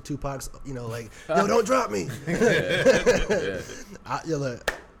Juice where Tupac's, you know, like, yo, don't drop me.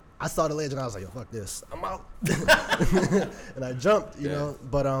 I saw the ledge and I was like, yo, fuck this, I'm out. And I jumped, you know,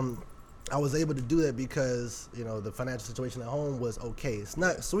 but I was able to do that because, you know, the financial situation at home was okay. It's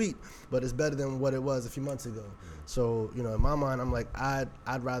not sweet, but it's better than what it was a few months ago. So, you know, in my mind, I'm like, I'd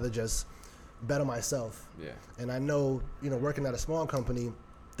rather just bet on myself. Yeah. And I know, you know, working at a small company,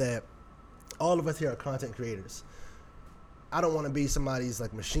 that all of us here are content creators. I don't want to be somebody's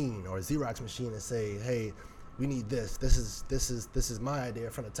like machine or Xerox machine and say, hey, we need this. This is my idea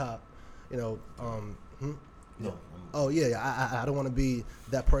from the top. You know, No. Oh yeah, I don't want to be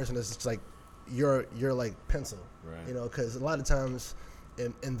that person that's just like you're like pencil. Right. You know, because a lot of times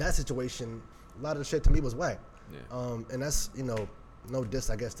in that situation, a lot of the shit to me was whack. Yeah. And that's, you know, no diss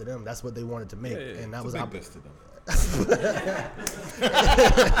I guess to them. That's what they wanted to make, and that It's was a big diss to them.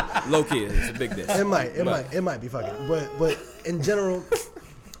 Low key, it's a big diss. It might be fucking. But in general,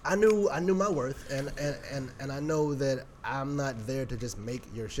 I knew my worth, and I know that I'm not there to just make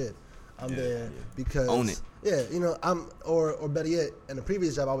your shit. I'm there because own it. Yeah, you know, or better yet, in the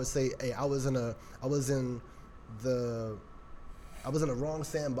previous job I would say, hey, I was in the wrong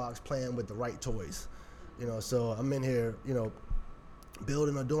sandbox playing with the right toys. You know, so I'm in here, you know,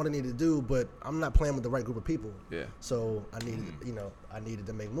 building or doing what I need to do, but I'm not playing with the right group of people. Yeah. So I needed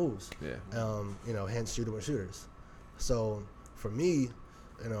to make moves. Yeah. You know, hence shooter with shooters. So for me,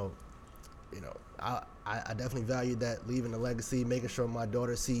 you know, I definitely valued that, leaving a legacy, making sure my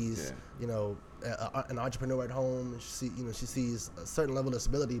daughter sees, you know, an entrepreneur at home. She sees a certain level of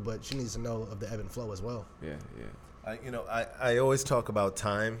stability, but she needs to know of the ebb and flow as well. Yeah. I always talk about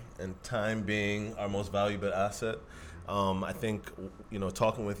time, and time being our most valuable asset. I think, you know,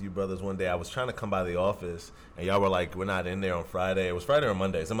 talking with you brothers one day, I was trying to come by the office, and y'all were like, we're not in there on Friday. It was Friday or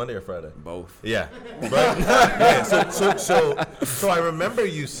Monday? Is it Monday or Friday? Both. Yeah. Right? Yeah. So I remember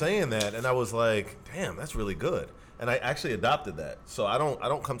you saying that, and I was like, damn, that's really good. And I actually adopted that. So I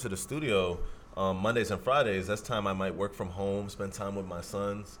don't come to the studio Mondays and Fridays. That's time I might work from home, spend time with my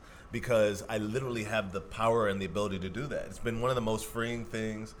sons, because I literally have the power and the ability to do that. It's been one of the most freeing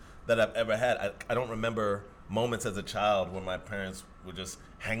things that I've ever had. I don't remember moments as a child when my parents were just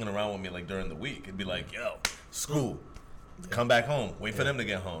hanging around with me like during the week. It'd be like, yo, school, come back home, wait for them to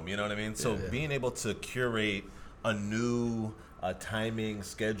get home. You know what I mean? So being able to curate a new timing,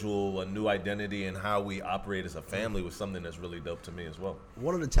 schedule, a new identity, and how we operate as a family was something that's really dope to me as well.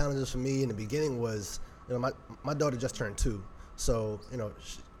 One of the challenges for me in the beginning was, you know, my daughter just turned 2. So, you know,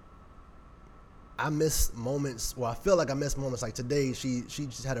 I miss moments. Well, I feel like I miss moments. Like today, she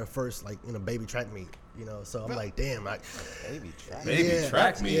just had her first, like, you know, baby track meet. You know, so I'm like, damn, like Baby track. Baby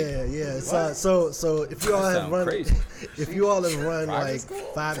track meet. Yeah. So if you all have run, crazy. if you all have run like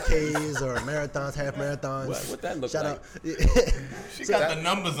 5Ks or marathons, half marathons, what that look shout like? out. She got the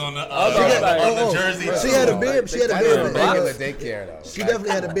numbers on the jersey. She had a bib. She had a bib. Regular daycare though. She definitely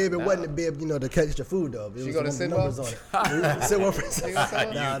had a bib. It wasn't a bib, you know, to catch your food though. It She was go to the numbers on it. Sit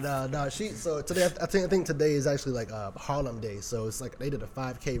for No. So today, I think today is actually like Harlem Day. So it's like they did a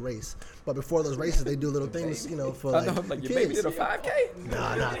 5K race, but before those races, they do little things, you know, for I like know, like your kids. baby did a 5K.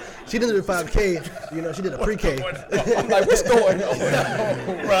 Nah. She didn't do the 5K. You know, she did a pre-K. I'm like, what's going on?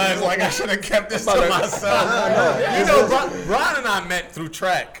 Brian's like, I should have kept this to myself. You know, Brian and I met through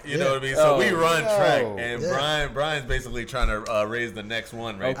track. You know what I mean? So we run track, and Brian's basically trying to raise the next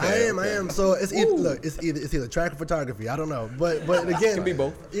one right there. I am. So it's either track or photography. I don't know, but again, It can be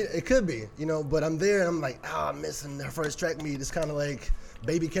both. It could be, you know. But I'm there, and I'm like, I'm missing her first track meet. It's kind of like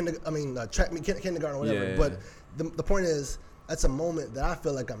baby track meet, kindergarten, or whatever. Yeah. But the point is, that's a moment that I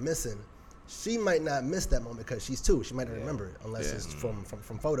feel like I'm missing. She might not miss that moment because she's 2. She might not remember it unless it's from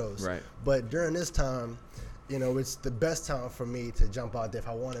photos. Right. But during this time, you know, it's the best time for me to jump out there if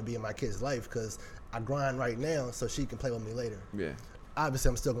I want to be in my kid's life, because I grind right now so she can play with me later. Yeah. Obviously,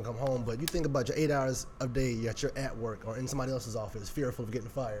 I'm still gonna come home, but you think about your 8 hours a day that you're at work or in somebody else's office, fearful of getting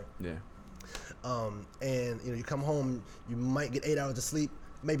fired. Yeah. And you know, you come home, you might get 8 hours of sleep,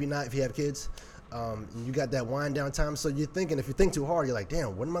 maybe not if you have kids. You got that wind down time, so you're thinking, if you think too hard, you're like,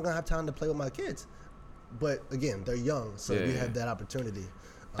 damn, when am I gonna have time to play with my kids? But again, they're young, so you have that opportunity.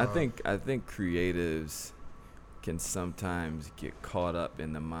 I think creatives can sometimes get caught up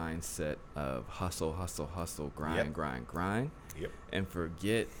in the mindset of hustle, grind, and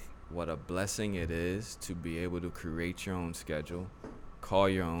forget what a blessing it is to be able to create your own schedule, call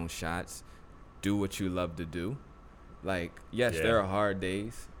your own shots, do what you love to do. Like, yes, there are hard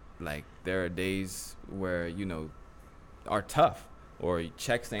days. Like, there are days where, you know, are tough or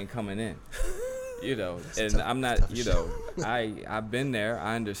checks ain't coming in, you know, and I'm not, you know, I've been there.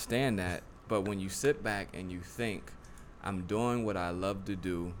 I understand that. But when you sit back and you think, I'm doing what I love to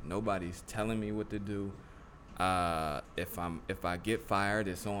do, nobody's telling me what to do. If I get fired,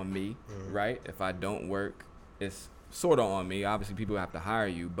 it's on me, right? If I don't work, it's sort of on me. Obviously, people have to hire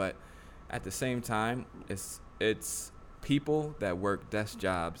you, but at the same time, it's people that work desk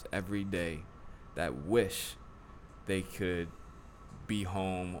jobs every day that wish they could be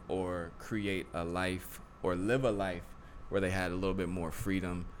home or create a life or live a life where they had a little bit more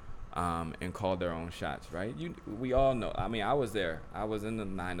freedom. And called their own shots, right? We all know. I mean, I was there. I was in the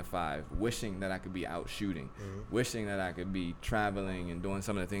 9 to 5, wishing that I could be out shooting, wishing that I could be traveling and doing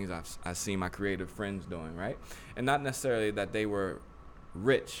some of the things I've seen my creative friends doing, right? And not necessarily that they were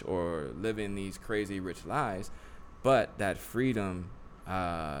rich or living these crazy rich lives, but that freedom,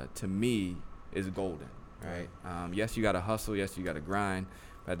 to me, is golden, right? Yes, you got to hustle. Yes, you got to grind.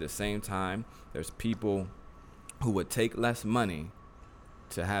 But at the same time, there's people who would take less money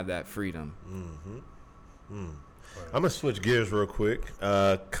to have that freedom. I'm gonna switch gears real quick.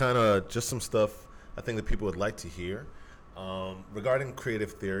 Kind of just some stuff I think that people would like to hear regarding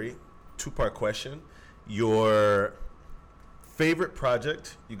creative theory. 2-part question: your favorite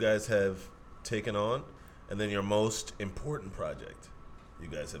project you guys have taken on, and then your most important project you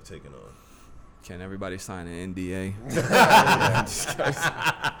guys have taken on. Can everybody sign an NDA?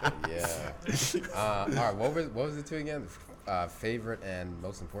 All right. What was the 2 again? Favorite and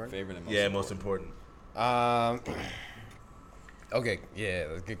most important? Favorite and most important. Most important. Okay. Yeah,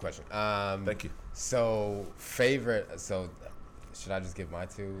 that's a good question. Thank you. So favorite. So should I just give my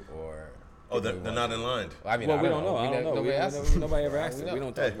 2 or? Oh, they're not in line. I mean, Well, I we don't don't know. I don't know. Nobody ever asked it. We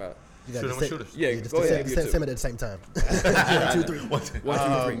don't talk about it. You got Shoot 'em. Yeah, just go ahead. send it at the same time. 2, 3. 1, 2,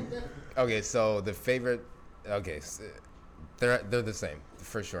 3. Okay, so the favorite. Okay, so they're the same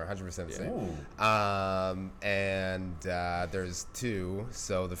for sure, 100% the same. And there's 2.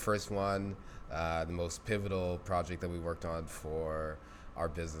 So the first one, the most pivotal project that we worked on for our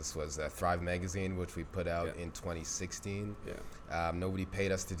business was Thrive Magazine, which we put out in 2016. Nobody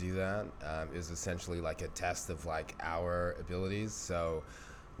paid us to do that. It was essentially like a test of like our abilities. So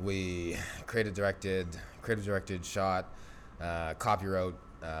we creative directed, shot, copy wrote,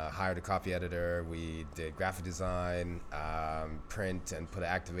 hired a copy editor. We did graphic design, print, and put an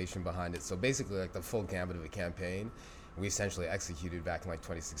activation behind it. So basically like the full gambit of a campaign. We essentially executed back in like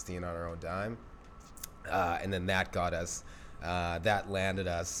 2016 on our own dime. And then that got us, that landed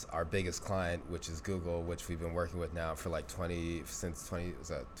us our biggest client, which is Google, which we've been working with now for like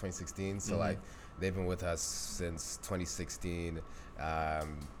 2016. So like they've been with us since 2016.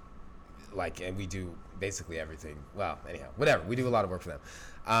 And we do basically everything. Well, anyhow, whatever. We do a lot of work for them.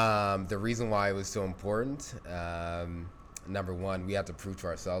 The reason why it was so important, number one, we had to prove to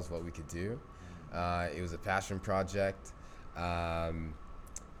ourselves what we could do. It was a passion project.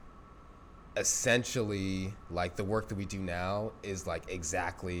 Essentially, like the work that we do now is like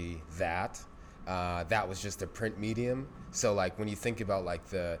exactly that. That was just a print medium. So like when you think about like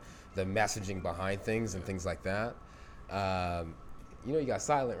the messaging behind things and things like that, you got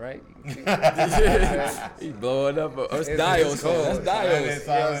silent, right? He blowing up. It's Dio's phone. That's Dio's. You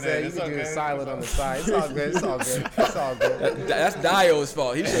know what I'm saying? You can do it silent on the side. It's all good. It's all good. It's all good. That's Dio's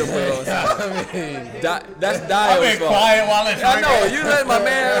fault. He should have put it on silent. I mean, That's I've Dio's been fault. quiet while it's I know, you let my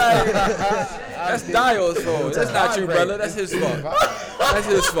man that's Dio's fault. That's not you, brother. That's his fault. That's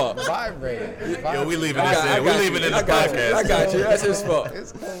his fault. Vibrate. Yo, we leaving this in. We leaving in the podcast. I got you. That's his fault.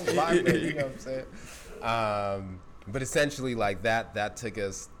 It's cool. Vibrate, you know what I'm saying? But essentially, like that took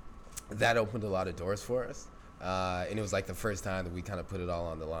us, that opened a lot of doors for us, and it was like the first time that we kind of put it all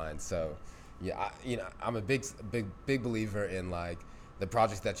on the line. So, yeah, I'm a big believer in like the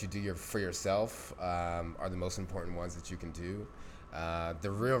projects that you do for yourself are the most important ones that you can do.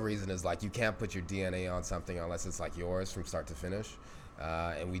 The real reason is like you can't put your DNA on something unless it's like yours from start to finish.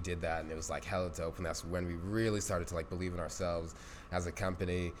 And we did that, and it was like hella dope. And that's when we really started to like believe in ourselves as a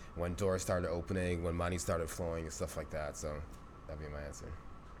company. When doors started opening, when money started flowing, and stuff like that. So that'd be my answer.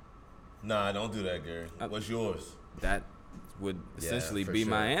 Nah, don't do that, Gary. What's yours? That would essentially for be sure.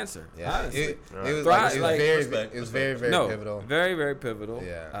 my answer. Yeah, Honestly. it was Thrive, it was very pivotal. Very, very pivotal.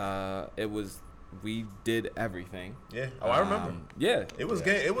 Yeah. It was. We did everything. Yeah. Oh, I remember. Yeah. It was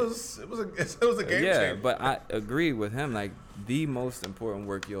game. It was a game Yeah, changer. but I agree with him. Like the most important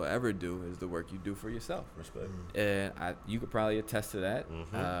work you'll ever do is the work you do for yourself. Respect. And you could probably attest to that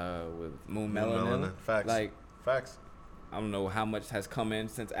with Moon Melanin. Facts. Like facts. I don't know how much has come in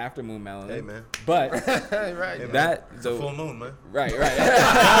since after Moon Melanin. Hey man. But Right. Hey, man. that It's a full moon, man. Right.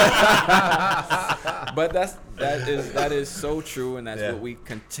 But that is so true, and that's what we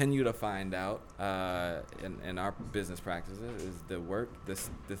continue to find out in our business practices is the work, the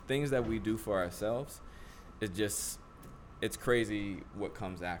things that we do for ourselves. It's crazy what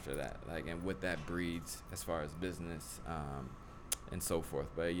comes after that, like, and what that breeds as far as business and so forth.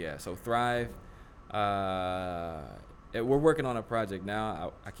 But yeah, so Thrive. We're working on a project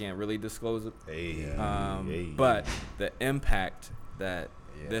now. I can't really disclose it. But the impact that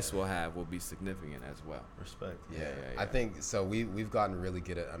this will have will be significant as well. Respect. Yeah. I think so. We've gotten really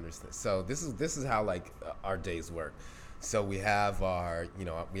good at understanding. So this is how like our days work. So we have our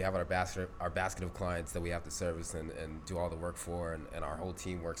basket of clients that we have to service and do all the work for, and our whole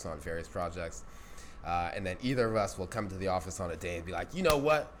team works on various projects. And then either of us will come to the office on a day and be like, you know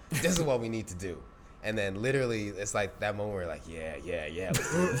what, this is what we need to do. And then literally, it's like that moment where we're like, yeah,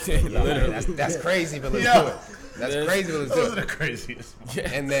 let's do it. Literally, that's crazy, but let's do it. That's crazy, but let's do it. Those are the craziest.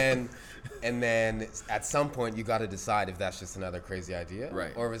 And then at some point, you got to decide if that's just another crazy idea,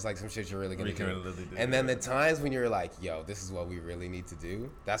 right, or if it's like some shit you're really gonna do. Really do. And then the times when you're like, yo, this is what we really need to do.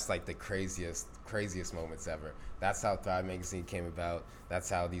 That's like the craziest moments ever. That's how Thrive Magazine came about. That's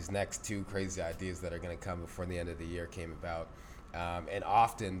how these next two crazy ideas that are gonna come before the end of the year came about. And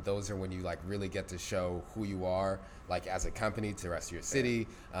often those are when you like really get to show who you are, like as a company to the rest of your city,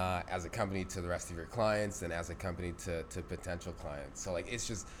 as a company to the rest of your clients, and as a company to potential clients. So like it's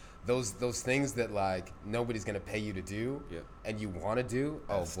just those things that like nobody's gonna pay you to do, and you want to do.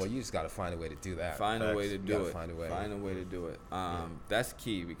 Oh well, you just got to find a way to do that. Find a way to do it. Find a way to do it. That's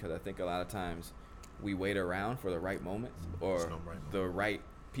key, because I think a lot of times we wait around for the right moments or the right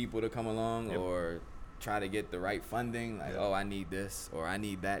people to come along or try to get the right funding, like, oh, I need this or I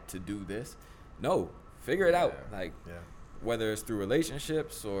need that to do this. No, figure it out. Like, whether it's through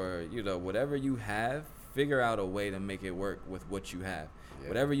relationships or, whatever you have, figure out a way to make it work with what you have.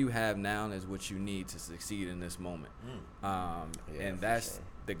 Whatever you have now is what you need to succeed in this moment. And that's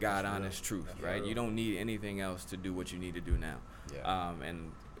the God honest truth, right? You don't need anything else to do what you need to do now.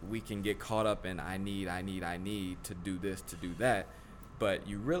 And we can get caught up in I need to do this, to do that. But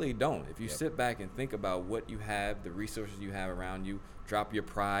you really don't. If you sit back and think about what you have, the resources you have around you, drop your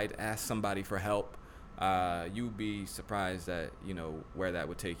pride, ask somebody for help, you'd be surprised at, where that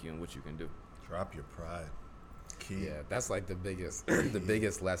would take you and what you can do. Drop your pride. Key. Yeah, that's like the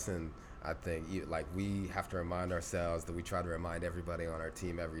biggest lesson, I think. Like, we have to remind ourselves that we try to remind everybody on our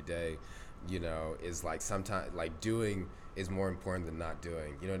team every day, is like sometimes like doing is more important than not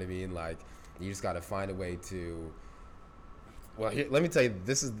doing. You know what I mean? Like, you just got to find a way to. Well, here, let me tell you,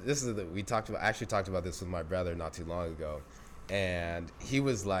 this is we actually talked about this with my brother not too long ago, and he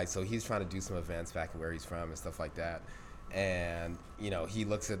was like, so he's trying to do some events back where he's from and stuff like that, and he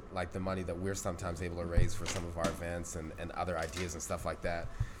looks at like the money that we're sometimes able to raise for some of our events and other ideas and stuff like that,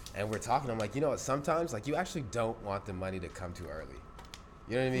 and we're talking. I'm like, what? Sometimes like you actually don't want the money to come too early.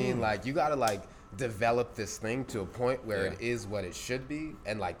 You know what I mean? Like you gotta like develop this thing to a point where it is what it should be,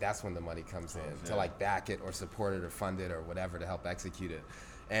 and like that's when the money comes in to like back it or support it or fund it or whatever to help execute it.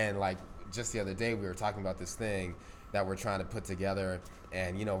 And like just the other day we were talking about this thing that we're trying to put together,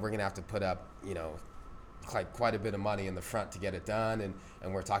 and we're gonna have to put up like quite a bit of money in the front to get it done,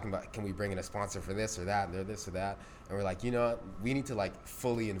 and we're talking about, can we bring in a sponsor for this or that, and this or that, and we're like, you know what, we need to like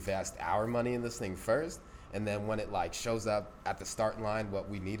fully invest our money in this thing first, and then when it like shows up at the starting line what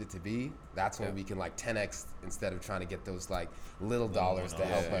we need it to be, that's when we can like 10x instead of trying to get those like little dollars to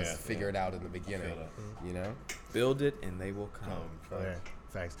help us figure it out in the beginning, you know? Build it and they will come. Yeah,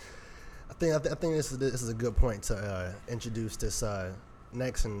 facts. I think this is a good point to introduce this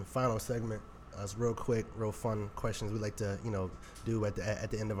next and final segment. It's real quick, real fun questions we like to do at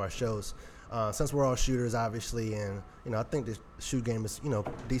the end of our shows. Since we're all shooters, obviously, and I think the shoot game is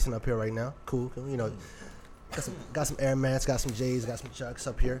decent up here right now. Cool. Got some Air Max, got some J's, got some Chucks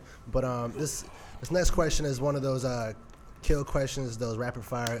up here. But this next question is one of those kill questions, those rapid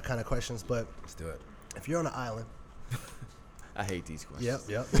fire kind of questions. But Let's do it. if you're on an island. I hate these questions.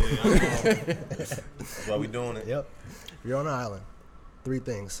 Yep. That's why we doing it. Yep. If you're on an island, 3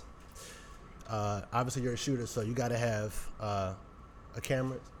 things. Obviously, you're a shooter, so you got to have a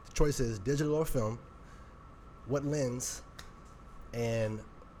camera. The choice is digital or film. What lens and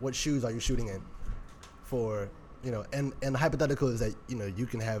what shoes are you shooting in? For and the hypothetical is that you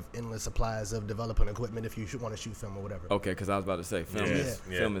can have endless supplies of developing equipment if you want to shoot film or whatever. Okay, because I was about to say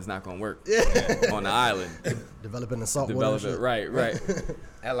film is not gonna work on the island. Developing the salt Develop water. it, right.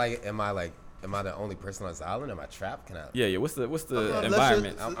 Am I the only person on this island? Am I trapped? Can I? Yeah. What's the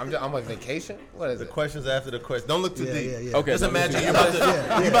environment? I'm on vacation. What is The it? questions after the question. Don't look too deep. Yeah. Okay. Just so imagine you're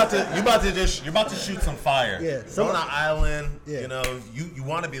about to shoot some fire. Yeah, You're on an island. Yeah. You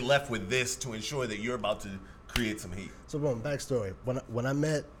want to be left with this to ensure that you're about to create some heat. So, boom, backstory. When I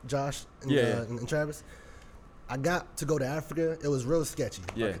met Josh and, and Travis, I got to go to Africa. It was real sketchy.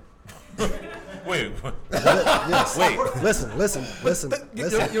 Yeah. Wait. Yes. Wait. Listen.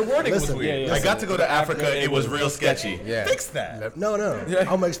 Your wording was weird. Yeah. I got to go to Africa. It was real sketchy. Yeah. Fix that. No. I'm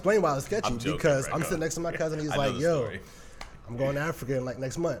gonna explain why it was sketchy. I'm joking, because right, I'm go sitting ahead. next to my cousin. He's I like, know the "Yo, story. I'm going to Africa in like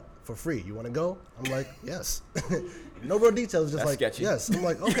next month for free. You want to go?" I'm like, "Yes." No real details. Just That's like, sketchy. "Yes." I'm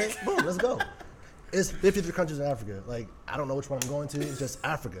like, "Okay, boom, let's go." It's 53 countries in Africa. Like, I don't know which one I'm going to. It's just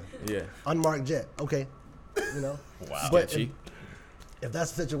Africa. Yeah. Unmarked jet. Okay. Wow. But Sketchy. if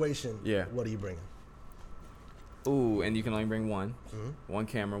that's the situation, what are you bringing? Ooh, and you can only bring one. One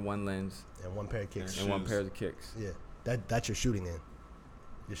camera, one lens, And one pair of kicks. and one pair of kicks. Yeah. That's your shooting in.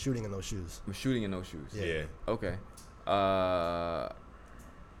 You're shooting in those shoes. I'm shooting in those shoes. Yeah. Okay. The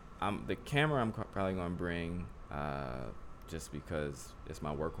camera I'm probably gonna bring just because it's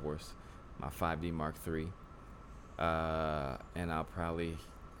my workhorse, my 5D Mark III, and I'll probably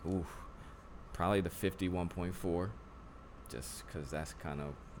the 50 1.4, just because that's kind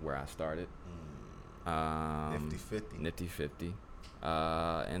of where I started. Nifty 50.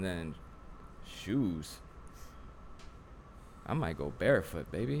 And then shoes. I might go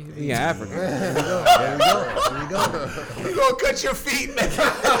barefoot, baby. We in Africa. There we go. You gonna cut your feet, man?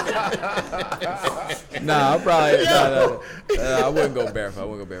 Nah, I wouldn't go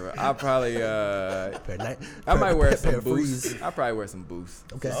barefoot. I'll probably I might wear some boots. I'll probably wear some boots.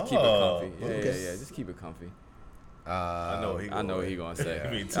 Okay. Just keep it comfy. Okay. Yeah. Just keep it comfy. I know what he gonna say.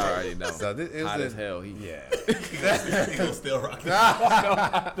 Me too. I already know. So this is Hot as hell. He gonna still rock.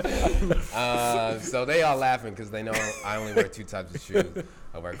 So they all laughing because they know I only wear 2 types of shoes.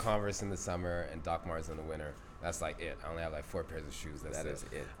 I wear Converse in the summer and Doc Mars in the winter. That's like it. I only have like 4 pairs of shoes. That is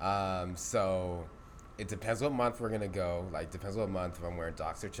it. So it depends what month we're gonna go. Like depends what month if I'm wearing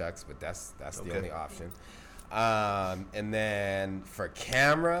Docs or Chucks, but that's the only option. And then for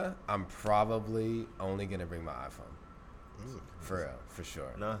camera, I'm probably only gonna bring my iPhone. For real, for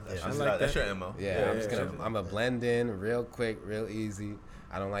sure. No, like that's your MO. I'm a blend in real quick, real easy.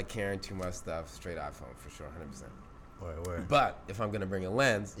 I don't like carrying too much stuff. Straight iPhone for sure, 100%. Word. But if I'm gonna bring a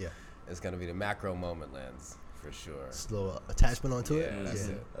lens, it's gonna be the macro moment lens for sure. Just a little attachment onto it. Yeah, that's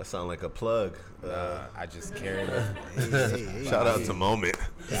it. That sound like a plug. I just carry it. Hey. Shout out to Moment.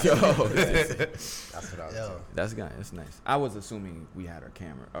 Yo, that's what I was doing. That's nice. I was assuming we had our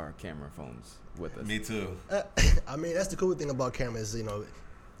camera phones with us. Me too. I mean, that's the cool thing about cameras.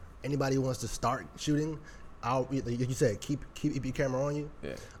 Anybody who wants to start shooting, like you said, keep your camera on you.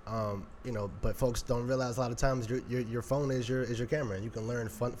 Yeah. But folks don't realize a lot of times your phone is your camera, and you can learn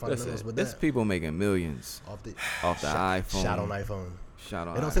fundamentals with There's that. people making millions off the iPhone. Shot on iPhone.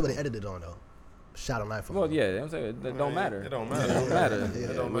 They don't say what they edited on though. Shot on iPhone. Well, yeah, they don't say it don't matter. It don't matter. It don't matter.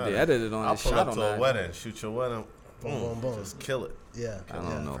 It don't What matter. they edited on I'll is pull shot up on to a iPhone. wedding, shoot your wedding. Boom. Just kill it. Yeah. I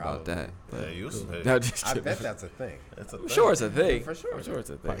don't know about that. Yeah, you should. No, just I bet that's a thing. It's a I'm thing. sure it's a thing. For sure. I'm sure it's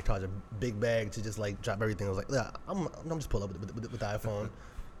a Probably thing. charge a big bag to just like drop everything. I was like, yeah, I'm just pull up with the iPhone.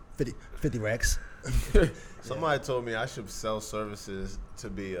 50 racks. Somebody told me I should sell services to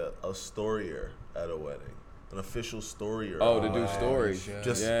be a storier at a wedding. An official storier. Oh, to do stories.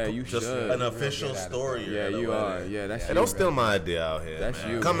 Just You just should. an official storier. Yeah, at a you wedding. are. Yeah, that's Hey, you. don't steal my idea out here. That's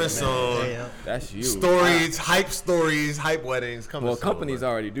man. you. Coming soon. Damn. That's you. Stories, hype weddings. Coming Well, soon. companies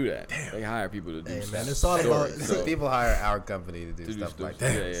already do that. They hire people to do Hey, stuff. man, it's all about. So- People hire our company to do to do stuff stuff. like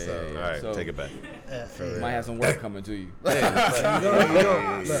that. Yeah. So, All right, So- take it back. You might have some work coming to you. Look,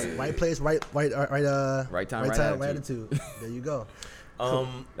 right place, right time, right right attitude. attitude. There you go.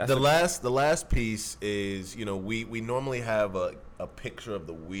 The last piece is, we normally have a picture of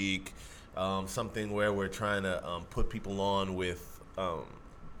the week, something where we're trying to put people on with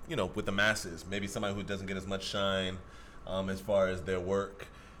with the masses, maybe somebody who doesn't get as much shine as far as their work,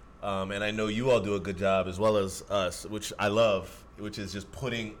 and I know you all do a good job as well as us, which I love, which is just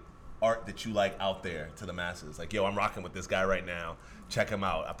putting art that you like out there to the masses. Like, yo, I'm rocking with this guy right now. Check him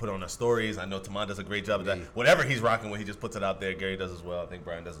out. I put it on the stories. I know Tamon does a great job of that. Whatever he's rocking with, he just puts it out there. Gary does as well. I think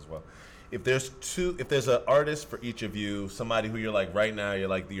Brian does as well. If there's an artist for each of you, somebody who you're like right now,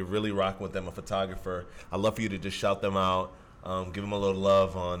 you're really rocking with them, a photographer, I'd love for you to just shout them out, give them a little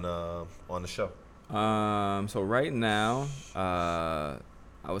love on the show. So right now, I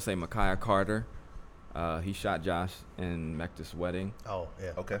would say Micaiah Carter. He shot Josh in Mectis' wedding. Oh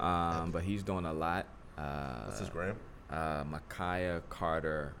yeah. Okay. But he's doing a lot. What's his gram? Micaiah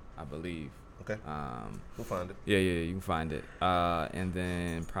Carter, I believe. Okay. We'll find it. Yeah, you can find it. And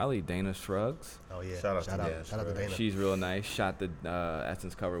then probably Dana Shrugs. Oh yeah. Shout out to Dana. She's real nice. Shot the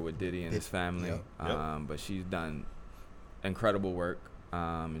Essence cover with Diddy and his family. Yep. But she's done incredible work.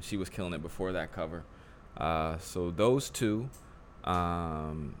 And she was killing it before that cover. So those two.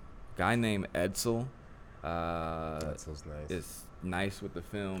 Guy named Edsel. That's so nice. Is nice with the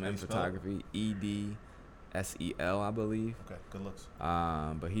film and spell it? photography. EDSEL, I believe. Okay, good looks.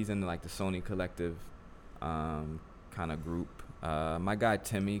 But he's in like the Sony Collective kind of group. My guy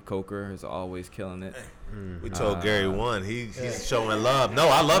Timmy Coker is always killing it. We told Gary one. He's showing love. No,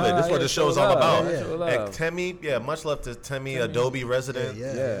 I love it. This is what the show's all about. Hey, Timmy, much love to Timmy, Adobe resident.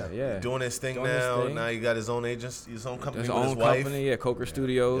 Yeah. Doing his thing Doing his now. thing. Now he got his own agency, his own company His with own his wife. company, Coker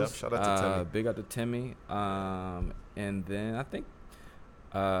Studios. Yep, shout out to Timmy. Big up to Timmy. And then I think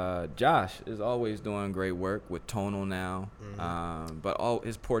Josh is always doing great work with Tonal now. But all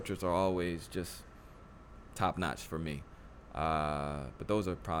his portraits are always just top notch for me. But those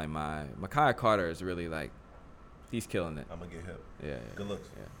are probably Micaiah Carter is really like, he's killing it. I'm gonna get hip. Yeah. Good looks.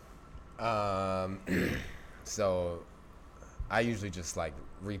 Yeah. So I usually just like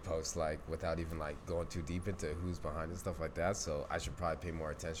repost like without even like going too deep into who's behind and stuff like that. So I should probably pay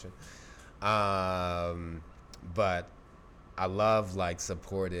more attention. But I love like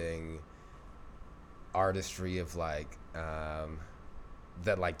supporting artistry of like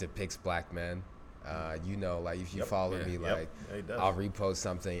that like depicts black men. Like if you follow me, like I'll repost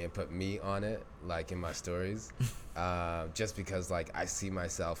something and put me on it, like in my stories, just because like I see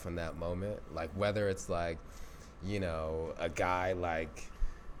myself in that moment, like whether it's like, a guy like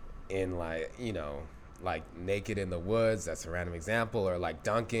in like, like naked in the woods, that's a random example, or like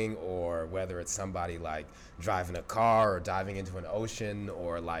dunking, or whether it's somebody like driving a car or diving into an ocean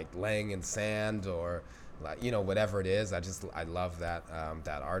or like laying in sand or like, whatever it is. I love that,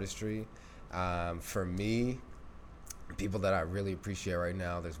 that artistry. For me, people that I really appreciate right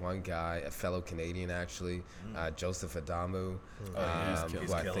now, there's one guy, a fellow Canadian actually, Joseph Adamu, who I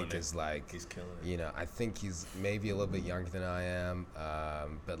think is like, he's killing it. I think he's maybe a little bit younger than I am,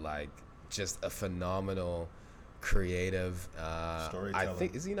 but like just a phenomenal creative. Storyteller. I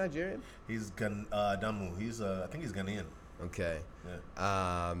think, is he Nigerian? He's Adamu. I think he's Ghanaian. Okay.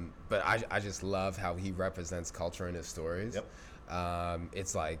 Yeah. But I just love how he represents culture in his stories. Yep.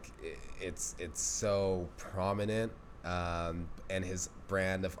 It's like it's so prominent, and his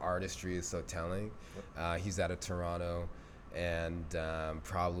brand of artistry is so telling. He's out of Toronto, and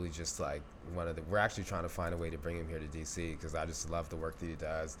probably just like we're actually trying to find a way to bring him here to DC, because I just love the work that he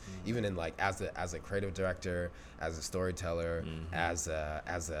does, even in like as a creative director, as a storyteller, as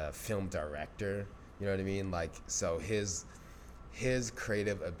a film director. You know what I mean? Like, so his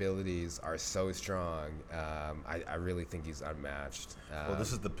creative abilities are so strong. I really think he's unmatched. Well,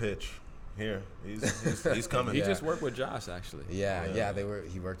 this is the pitch. Here, he's coming. He just worked with Josh actually. Yeah.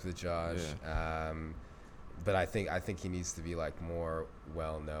 He worked with Josh. Yeah. But I think he needs to be like more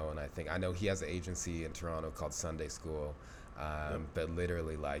well known. I know he has an agency in Toronto called Sunday School. But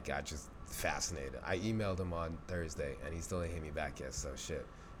literally, like, I just fascinated. I emailed him on Thursday, and he still ain't hit me back yet. So shit.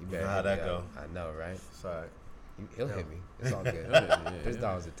 You better How'd that go? I know, right? Sorry. He'll hit me. It's all good. There's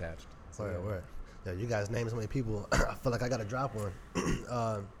dollars attached. Word. Yeah, you guys named so many people. I feel like I gotta drop one.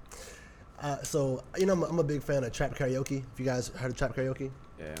 So I'm a big fan of trap karaoke. If you guys heard of trap karaoke?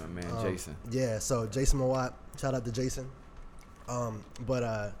 Yeah, my man Jason. Yeah, so Jason Mawat, shout out to Jason. But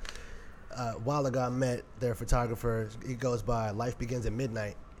a while ago I met their photographer. He goes by Life Begins at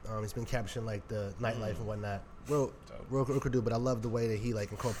Midnight. He's been capturing like the nightlife and whatnot. Real cool dude. But I love the way that he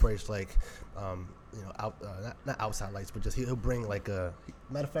like incorporates like not outside lights, but just he'll bring like a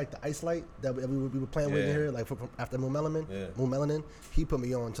matter of fact the ice light that we were playing with here like from after Moon Melanin. He put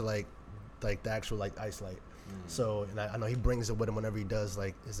me on to like the actual like ice light. So and I know he brings it with him whenever he does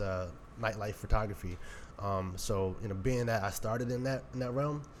like his nightlife photography. So being that I started in that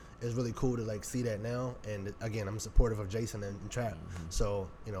realm, it's really cool to like see that now. And again, I'm supportive of Jason and Trap. So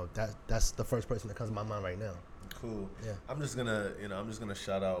that's the first person that comes to my mind right now. Cool. Yeah. I'm just gonna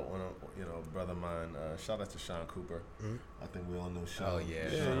shout out one of brother of mine. Shout out to Sean Cooper. I think we all know Sean. Oh yeah,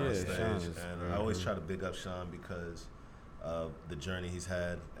 Sean on stage, Sean and I always try to big up Sean because of the journey he's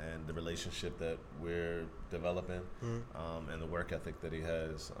had and the relationship that we're developing, and the work ethic that he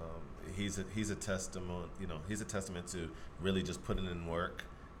has. He's a testament. He's a testament to really just putting in work,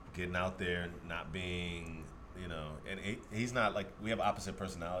 getting out there, not being. And he's not like, we have opposite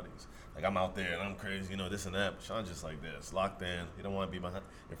personalities. Like I'm out there and I'm crazy, this and that. But Sean's just like this, locked in. He don't want to be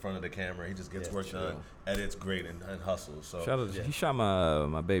in front of the camera. He just gets work done, edits great, and hustles. So He shot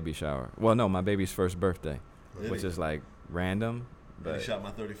my baby shower. Well, no, my baby's first birthday, which is like random. But he shot my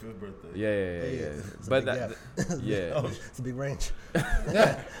 35th birthday. Yeah. But it's a big range.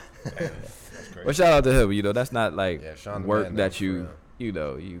 That's crazy. But shout out to him. That's not like Sean work that you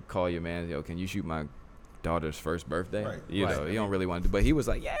you call your man. Yo, can you shoot my daughter's first birthday? Right. He don't really want to do, but he was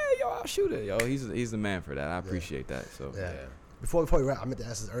like, yeah, I'll shoot it. He's the man for that. I appreciate that. So yeah. Before we wrap, I meant to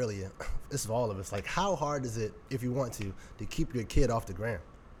ask this earlier. This is for all of us. Like, how hard is it, if you want to keep your kid off the gram?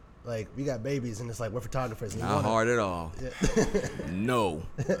 Like, we got babies, and it's like we're photographers. And not hard at all. Yeah. No.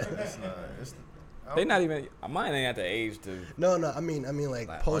 It's not. They not even. Mine ain't at the age to. No. I mean, like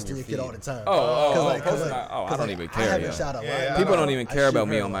posting your kid all the time. I don't even care. I haven't shot a lot. People don't even care about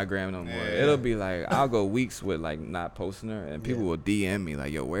me on my gram no more. Yeah. It'll be like I'll go weeks with like not posting her, and people will DM me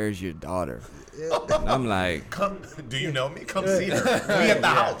like, "Yo, where's your daughter?" And I'm like, do you know me? Come see her. We at the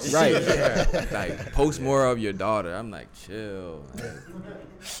house. Right. Like, post more of your daughter. I'm like, chill.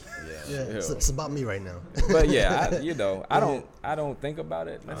 It's about me right now. But I don't think about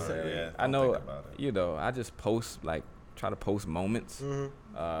it necessarily. I know, I just post try to post moments.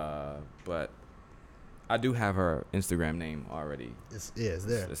 But I do have her Instagram name already. It's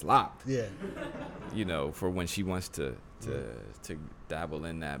there. It's locked. Yeah. For when she wants to dabble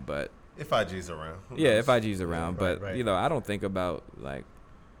in that, but if IG's around. If IG's around, but right. I don't think about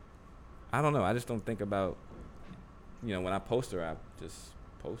I don't know. I just don't think about when I post her, I just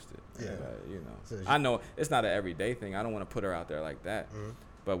post it. Yeah. But, I know it's not an everyday thing. I don't want to put her out there like that.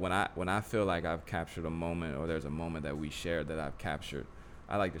 But when I feel like I've captured a moment, or there's a moment that we shared that I've captured,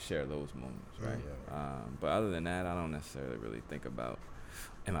 I like to share those moments, right? But other than that, I don't necessarily really think about,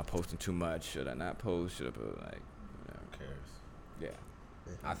 am I posting too much? Should I not post? Should I put Who cares? Yeah.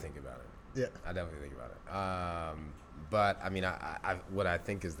 I think about it. Yeah. I definitely think about it. But I mean, I what I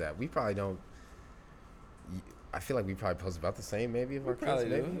think is that we probably don't. I feel like we probably post about the same, maybe, of our kids,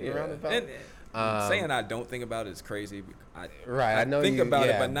 maybe around about. And saying I don't think about it is crazy. I know think about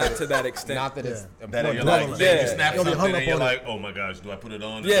it, but not to that extent. Not that it's That you're important. you snap something and you're like, oh my gosh, do I put it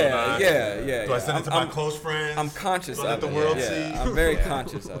on? Yeah. Do I send it to my close friends? I'm conscious of it. Let the world see. I'm very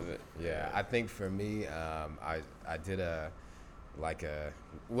conscious of it. Yeah, I think for me, I did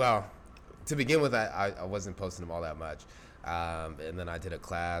to begin with, I wasn't posting them all that much. And then I did a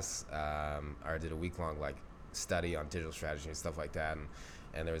class, or I did a week-long study on digital strategy and stuff like that.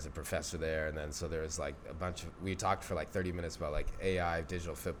 And there was a professor there, and then so there was we talked for 30 minutes about AI,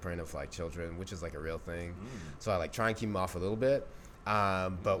 digital footprint of children, which is a real thing. So I try and keep him off a little bit.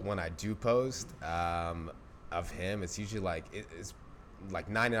 But when I do post of him, it's usually it's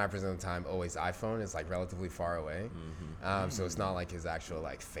 99% of the time always iPhone. It's relatively far away. So it's not his actual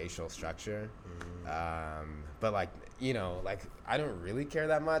facial structure. But I don't really care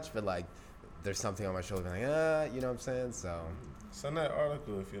that much, but there's something on my shoulder you know what I'm saying? So send that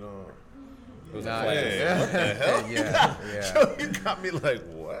article if you don't. What the hell? Yeah. You got me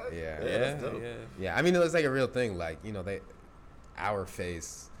what? Yeah. I mean, it was a real thing. Our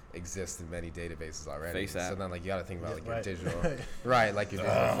face exists in many databases already. Face app. So then you got to think about your right. digital, right? Your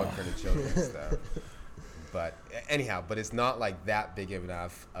digital footprint of children and stuff. But anyhow, it's not that big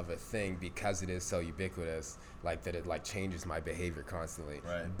enough of a thing because it is so ubiquitous, that it changes my behavior constantly.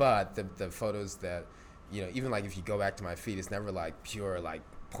 Right. But the photos that, even if you go back to my feed, it's never pure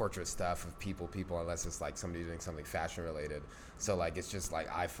portrait stuff of people unless it's like somebody doing something fashion related. So like it's just like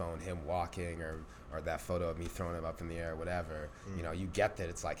iPhone him walking or that photo of me throwing him up in the air or whatever. You know, you get that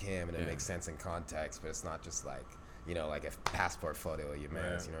it's like him and it makes sense in context, but it's not just like, you know, like a passport photo of your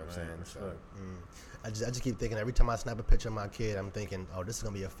man's, you know what I'm saying? So I just keep thinking every time I snap a picture of my kid, I'm thinking, oh, this is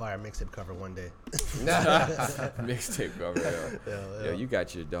gonna be a fire mixtape cover one day. Mixtape cover, yo, you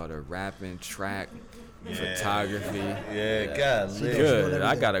got your daughter rapping, track, photography. God, good.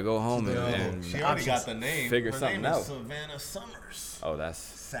 I gotta go home and she already got the name. Figure Her something name out. is Savannah Summers. Oh, that's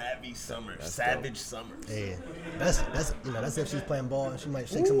Savvy Summers. That's Savage Summers. Hey, that's you know, that's if she's playing ball and she might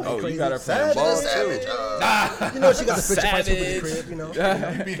shake somebody crazy. you got her playing ball Savage. You know, she got the picture fights over the crib. You know.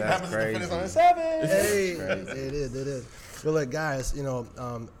 That's crazy. On Savage. Hey, it is. Well, look, guys, you know,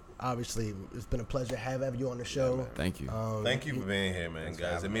 obviously it's been a pleasure having you on the show. Thank you. Thank you for being here, man,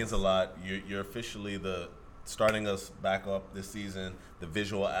 guys. It means a lot. You're officially starting us back up this season. The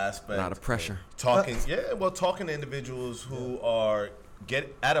visual aspect. A lot of pressure. Talking to individuals who are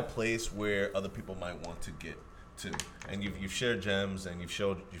at a place where other people might want to get to, and you've shared gems and you've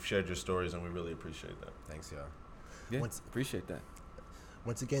shared your stories, and we really appreciate that. Thanks, y'all. Yeah, appreciate that.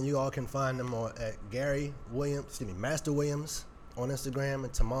 Once again, you all can find them at Master Williams on Instagram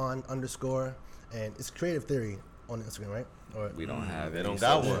and Tamon _, and it's Creative Theory on Instagram, right? Or, We don't have any don't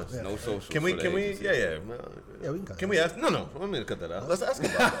got socials. one. No socials. Can we? for the Can we? agency. Yeah. we can cut Can that. we ask? No. Let me cut that out. Let's ask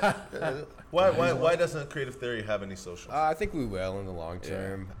about that. Why doesn't Creative Theory have any social? I think we will in the long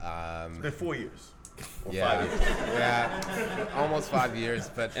term. It's been 4 years. Or 5 Yeah, years. yeah, almost 5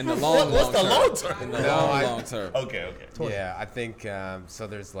 years, but In the long term. In the long term. Okay. yeah, I think so.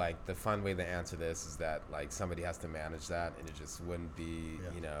 There's like the fun way to answer this is that like somebody has to manage that, and it just wouldn't be,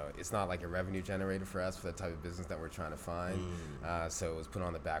 you know, it's not like a revenue generator for us for the type of business that we're trying to find. So it was put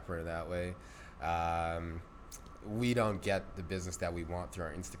on the back burner that way. We don't get the business that we want through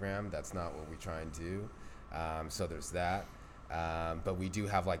our Instagram. That's not what we try and do. So there's that. But we do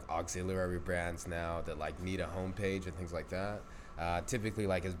have like auxiliary brands now that like need a homepage and things like that. Typically,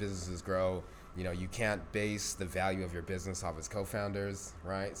 like as businesses grow, you know, you can't base the value of your business off its co-founders,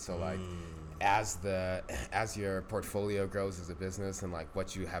 right? So like as your portfolio grows as a business and like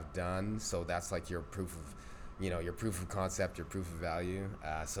what you have done, so that's like your proof of, you know, your proof of concept, your proof of value.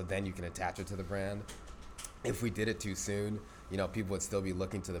 So then you can attach it to the brand. If we did it too soon, you know, people would still be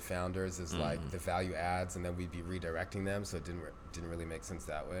looking to the founders as like the value adds, and then we'd be redirecting them. So it didn't really make sense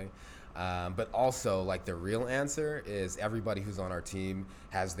that way. But also, like the real answer is everybody who's on our team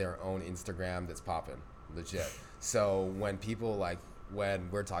has their own Instagram that's popping, legit. So when people when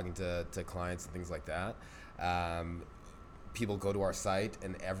we're talking to clients and things like that, people go to our site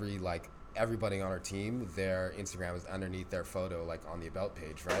and everybody on our team, their Instagram is underneath their photo, like on the about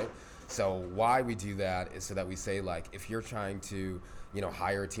page, right? So why we do that is so that we say like, if you're trying to, you know,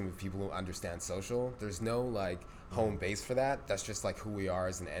 hire a team of people who understand social, there's no like home base for that. That's just like who we are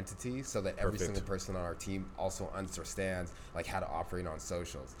as an entity, so that every single person on our team also understands like how to operate on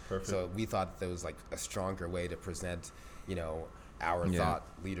socials. Perfect. So we thought there was like a stronger way to present, you know, our thought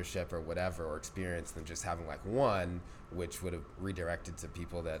leadership or whatever or experience than just having like one, which would have redirected to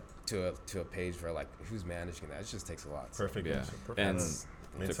people that to a page where like who's managing that. It just takes a lot. Perfect. Yeah. Perfect. And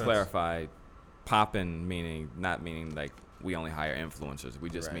Makes to sense. clarify, poppin' not meaning like we only hire influencers. We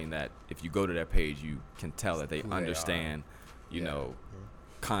just mean that if you go to their page, you can tell that they understand, you know,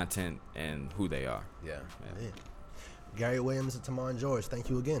 content and who they are. Yeah. Gary Williams and Tamon George, thank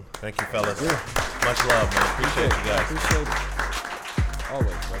you again. Thank you, fellas. Much love, man. Appreciate you guys. Appreciate it.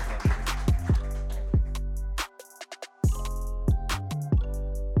 Always, bro.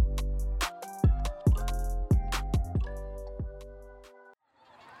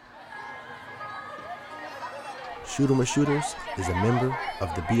 Shoot 'em with Shooters is a member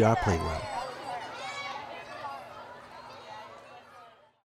of the BR Playground.